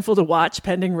too painful to watch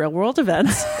pending real-world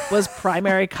events, was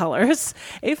Primary Colors,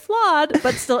 a flawed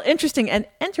but still interesting and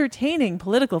entertaining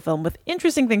political film with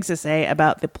interesting things to say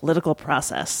about the political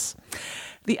process.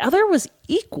 The other was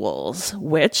Equals,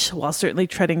 which, while certainly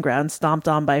treading ground stomped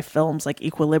on by films like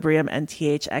Equilibrium and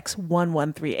THX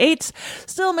 1138,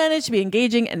 still managed to be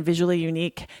engaging and visually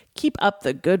unique. Keep up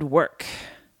the good work.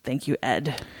 Thank you,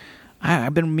 Ed.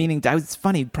 I've been meaning to, it's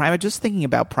funny, just thinking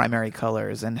about Primary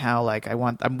Colors and how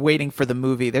I'm waiting for the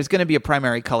movie. There's going to be a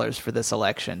Primary Colors for this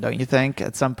election, don't you think,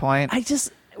 at some point?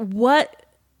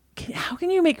 How can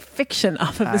you make fiction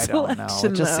off of this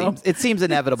election? It seems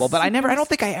inevitable, but I don't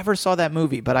think I ever saw that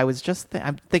movie, but I was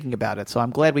I'm thinking about it. So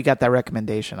I'm glad we got that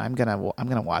recommendation. I'm going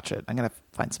to watch it. I'm going to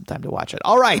find some time to watch it.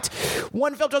 All right.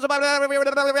 One film chose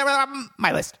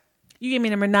my list. You gave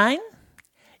me number 9.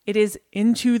 It is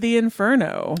Into the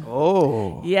Inferno.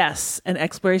 Oh. Yes, an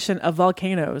exploration of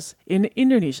volcanoes in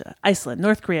Indonesia, Iceland,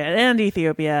 North Korea, and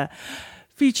Ethiopia,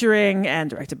 featuring and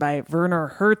directed by Werner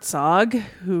Herzog,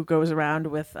 who goes around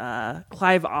with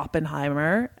Clive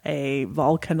Oppenheimer, a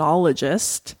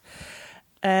volcanologist.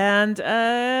 And,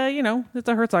 it's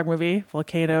a Herzog movie.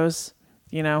 Volcanoes,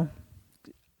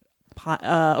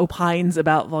 opines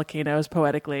about volcanoes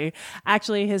poetically.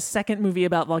 Actually, his second movie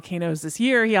about volcanoes this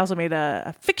year, he also made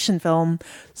a fiction film,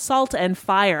 Salt and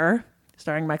Fire,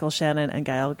 starring Michael Shannon and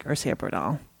Gael Garcia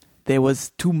Bernal. There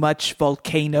was too much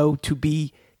volcano to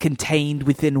be contained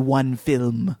within one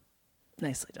film.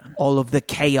 Nicely done. All of the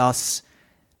chaos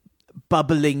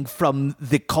bubbling from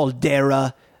the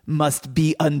caldera must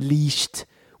be unleashed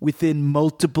within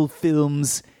multiple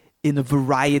films in a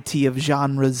variety of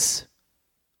genres.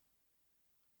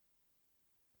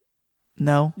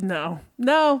 No?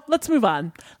 No. Let's move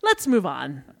on.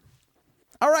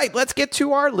 All right, let's get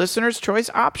to our listener's choice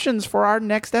options for our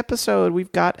next episode.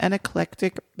 We've got an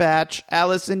eclectic batch.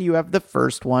 Allison, you have the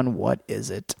first one. What is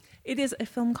it? It is a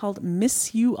film called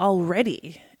Miss You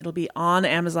Already. It'll be on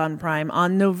Amazon Prime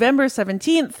on November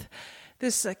 17th.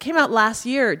 This came out last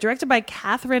year, directed by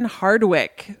Catherine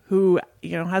Hardwicke, who,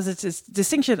 has this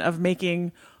distinction of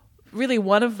making really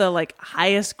one of the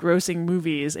highest grossing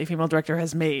movies a female director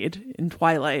has made in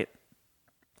Twilight,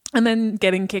 and then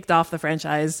getting kicked off the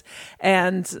franchise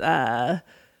and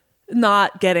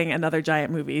not getting another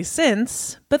giant movie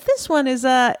since. But this one is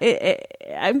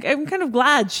I'm kind of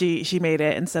glad she made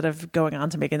it instead of going on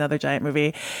to make another giant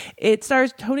movie. It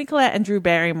stars Toni Collette and Drew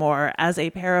Barrymore as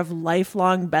a pair of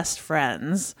lifelong best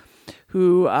friends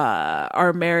who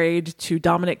are married to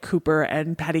Dominic Cooper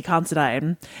and Patty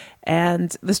Considine.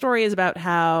 And the story is about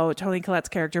how Toni Collette's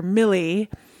character, Millie,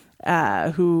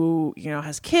 who,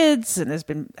 has kids and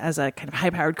has a kind of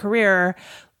high-powered career,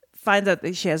 finds out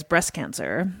that she has breast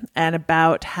cancer, and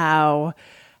about how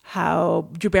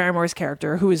Drew Barrymore's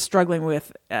character, who is struggling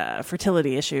with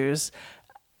fertility issues,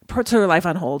 puts her life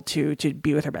on hold to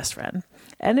be with her best friend.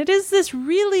 And it is this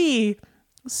really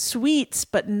sweet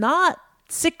but not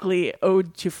sickly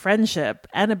ode to friendship,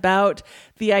 and about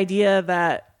the idea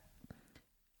that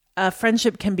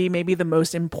friendship can be maybe the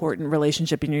most important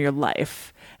relationship in your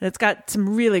life. And it's got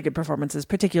some really good performances,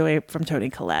 particularly from Toni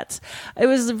Collette. It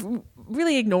was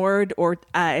really ignored, or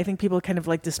I think people kind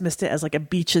of dismissed it as a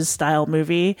Beaches style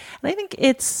movie. And I think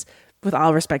it's, with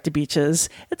all respect to Beaches,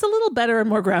 it's a little better and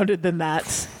more grounded than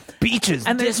that. Beaches,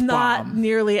 and there's not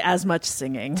nearly as much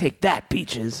singing. Take that,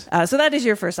 Beaches. So that is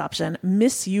your first option,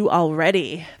 Miss You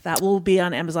Already. That will be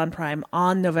on Amazon Prime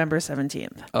on November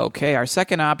 17th. Okay, our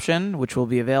second option, which will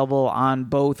be available on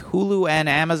both Hulu and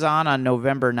Amazon on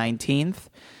November 19th,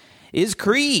 is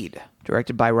Creed,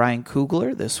 directed by Ryan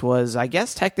Coogler. This was, I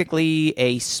guess, technically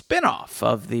a spin-off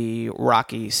of the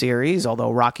Rocky series,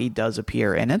 although Rocky does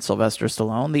appear in it. Sylvester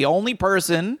Stallone, the only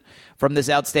person from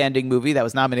this outstanding movie that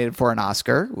was nominated for an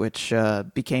Oscar, which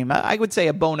became, I would say,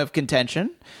 a bone of contention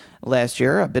last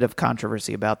year. A bit of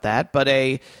controversy about that, but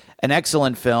an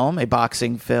excellent film, a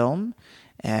boxing film,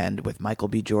 and with Michael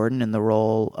B. Jordan in the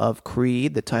role of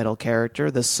Creed, the title character,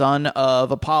 the son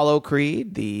of Apollo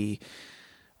Creed, the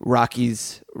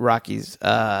Rocky's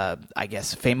I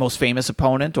guess, most famous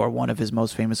opponent, or one of his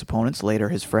most famous opponents. Later,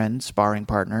 his friend, sparring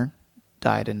partner,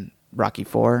 died in Rocky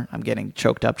IV. I'm getting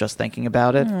choked up just thinking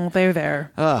about it. Oh, they're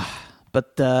there.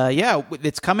 But yeah,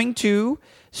 it's coming to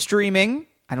streaming.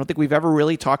 I don't think we've ever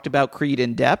really talked about Creed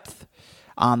in depth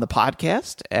on the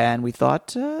podcast, and we thought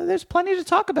there's plenty to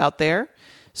talk about there.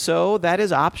 So that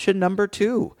is option number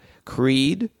 2,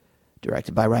 Creed,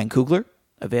 directed by Ryan Coogler,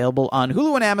 available on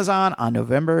Hulu and Amazon on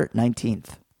November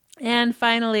 19th. And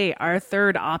finally, our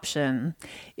third option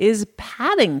is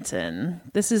Paddington.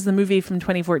 This is the movie from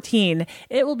 2014.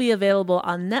 It will be available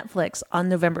on Netflix on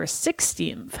November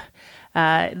 16th.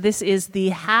 This is the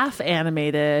half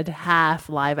animated, half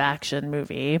live action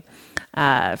movie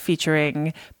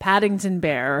featuring Paddington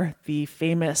Bear, the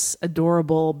famous,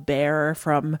 adorable bear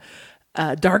from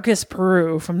darkest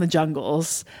Peru, from the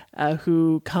jungles,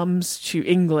 who comes to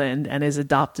England and is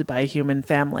adopted by a human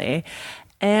family.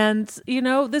 And, you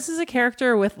know, this is a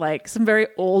character with like some very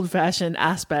old-fashioned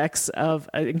aspects of,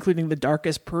 including the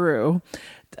darkest Peru,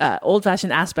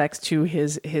 old-fashioned aspects to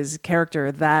his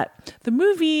character that the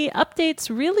movie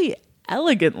updates really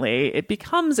elegantly. It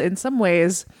becomes, in some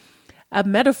ways, a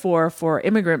metaphor for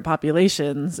immigrant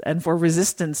populations and for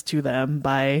resistance to them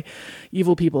by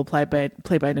evil people played by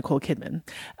Nicole Kidman.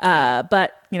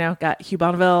 But, you know, got Hugh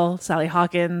Bonneville, Sally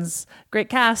Hawkins, great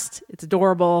cast. It's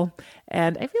adorable.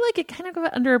 And I feel like it kind of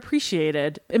got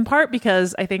underappreciated, in part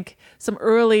because I think some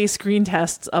early screen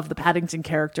tests of the Paddington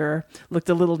character looked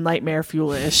a little nightmare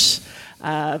fuelish.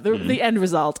 The end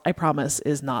result, I promise,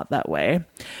 is not that way.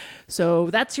 So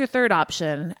that's your third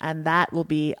option, and that will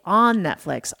be on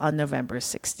Netflix on November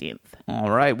 16th.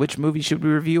 All right, which movie should we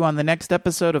review on the next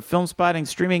episode of Filmspotting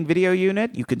Streaming Video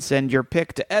Unit? You can send your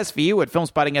pick to SVU at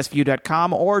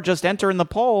filmspottingsvu.com or just enter in the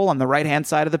poll on the right-hand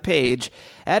side of the page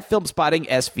at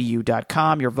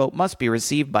filmspottingsvu.com. Your vote must be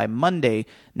received by Monday,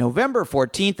 November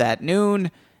 14th at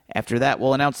noon. After that,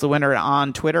 we'll announce the winner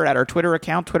on Twitter at our Twitter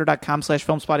account,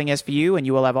 twitter.com/filmspottingsvu, and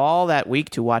you will have all that week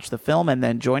to watch the film and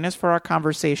then join us for our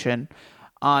conversation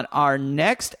on our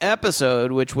next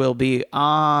episode, which will be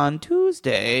on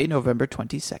Tuesday, November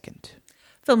 22nd.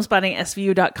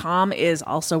 Filmspottingsvu.com is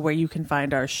also where you can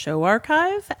find our show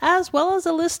archive, as well as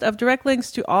a list of direct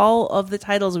links to all of the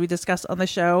titles we discussed on the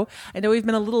show. I know we've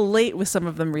been a little late with some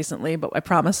of them recently, but I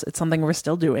promise it's something we're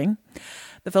still doing.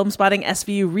 The Filmspotting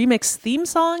SVU remix theme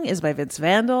song is by Vince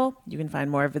Vandal. You can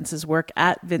find more of Vince's work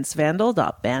at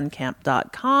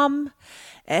vincevandal.bandcamp.com.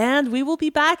 And we will be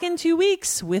back in 2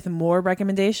 weeks with more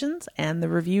recommendations and the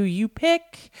review you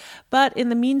pick. But in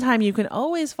the meantime, you can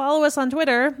always follow us on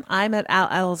Twitter. I'm at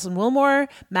Allison Wilmore.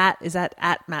 Matt is at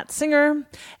Matt Singer.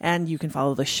 And you can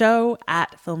follow the show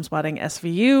at Filmspotting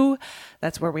SVU.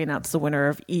 That's where we announce the winner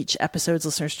of each episode's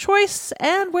listener's choice,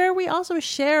 and where we also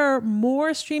share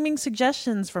more streaming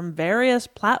suggestions from various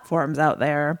platforms out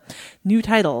there. New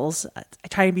titles. I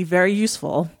try to be very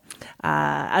useful.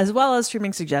 As well as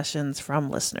streaming suggestions from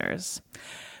listeners.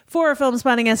 For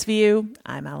Filmspotting SVU,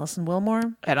 I'm Allison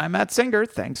Wilmore. And I'm Matt Singer.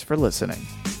 Thanks for listening.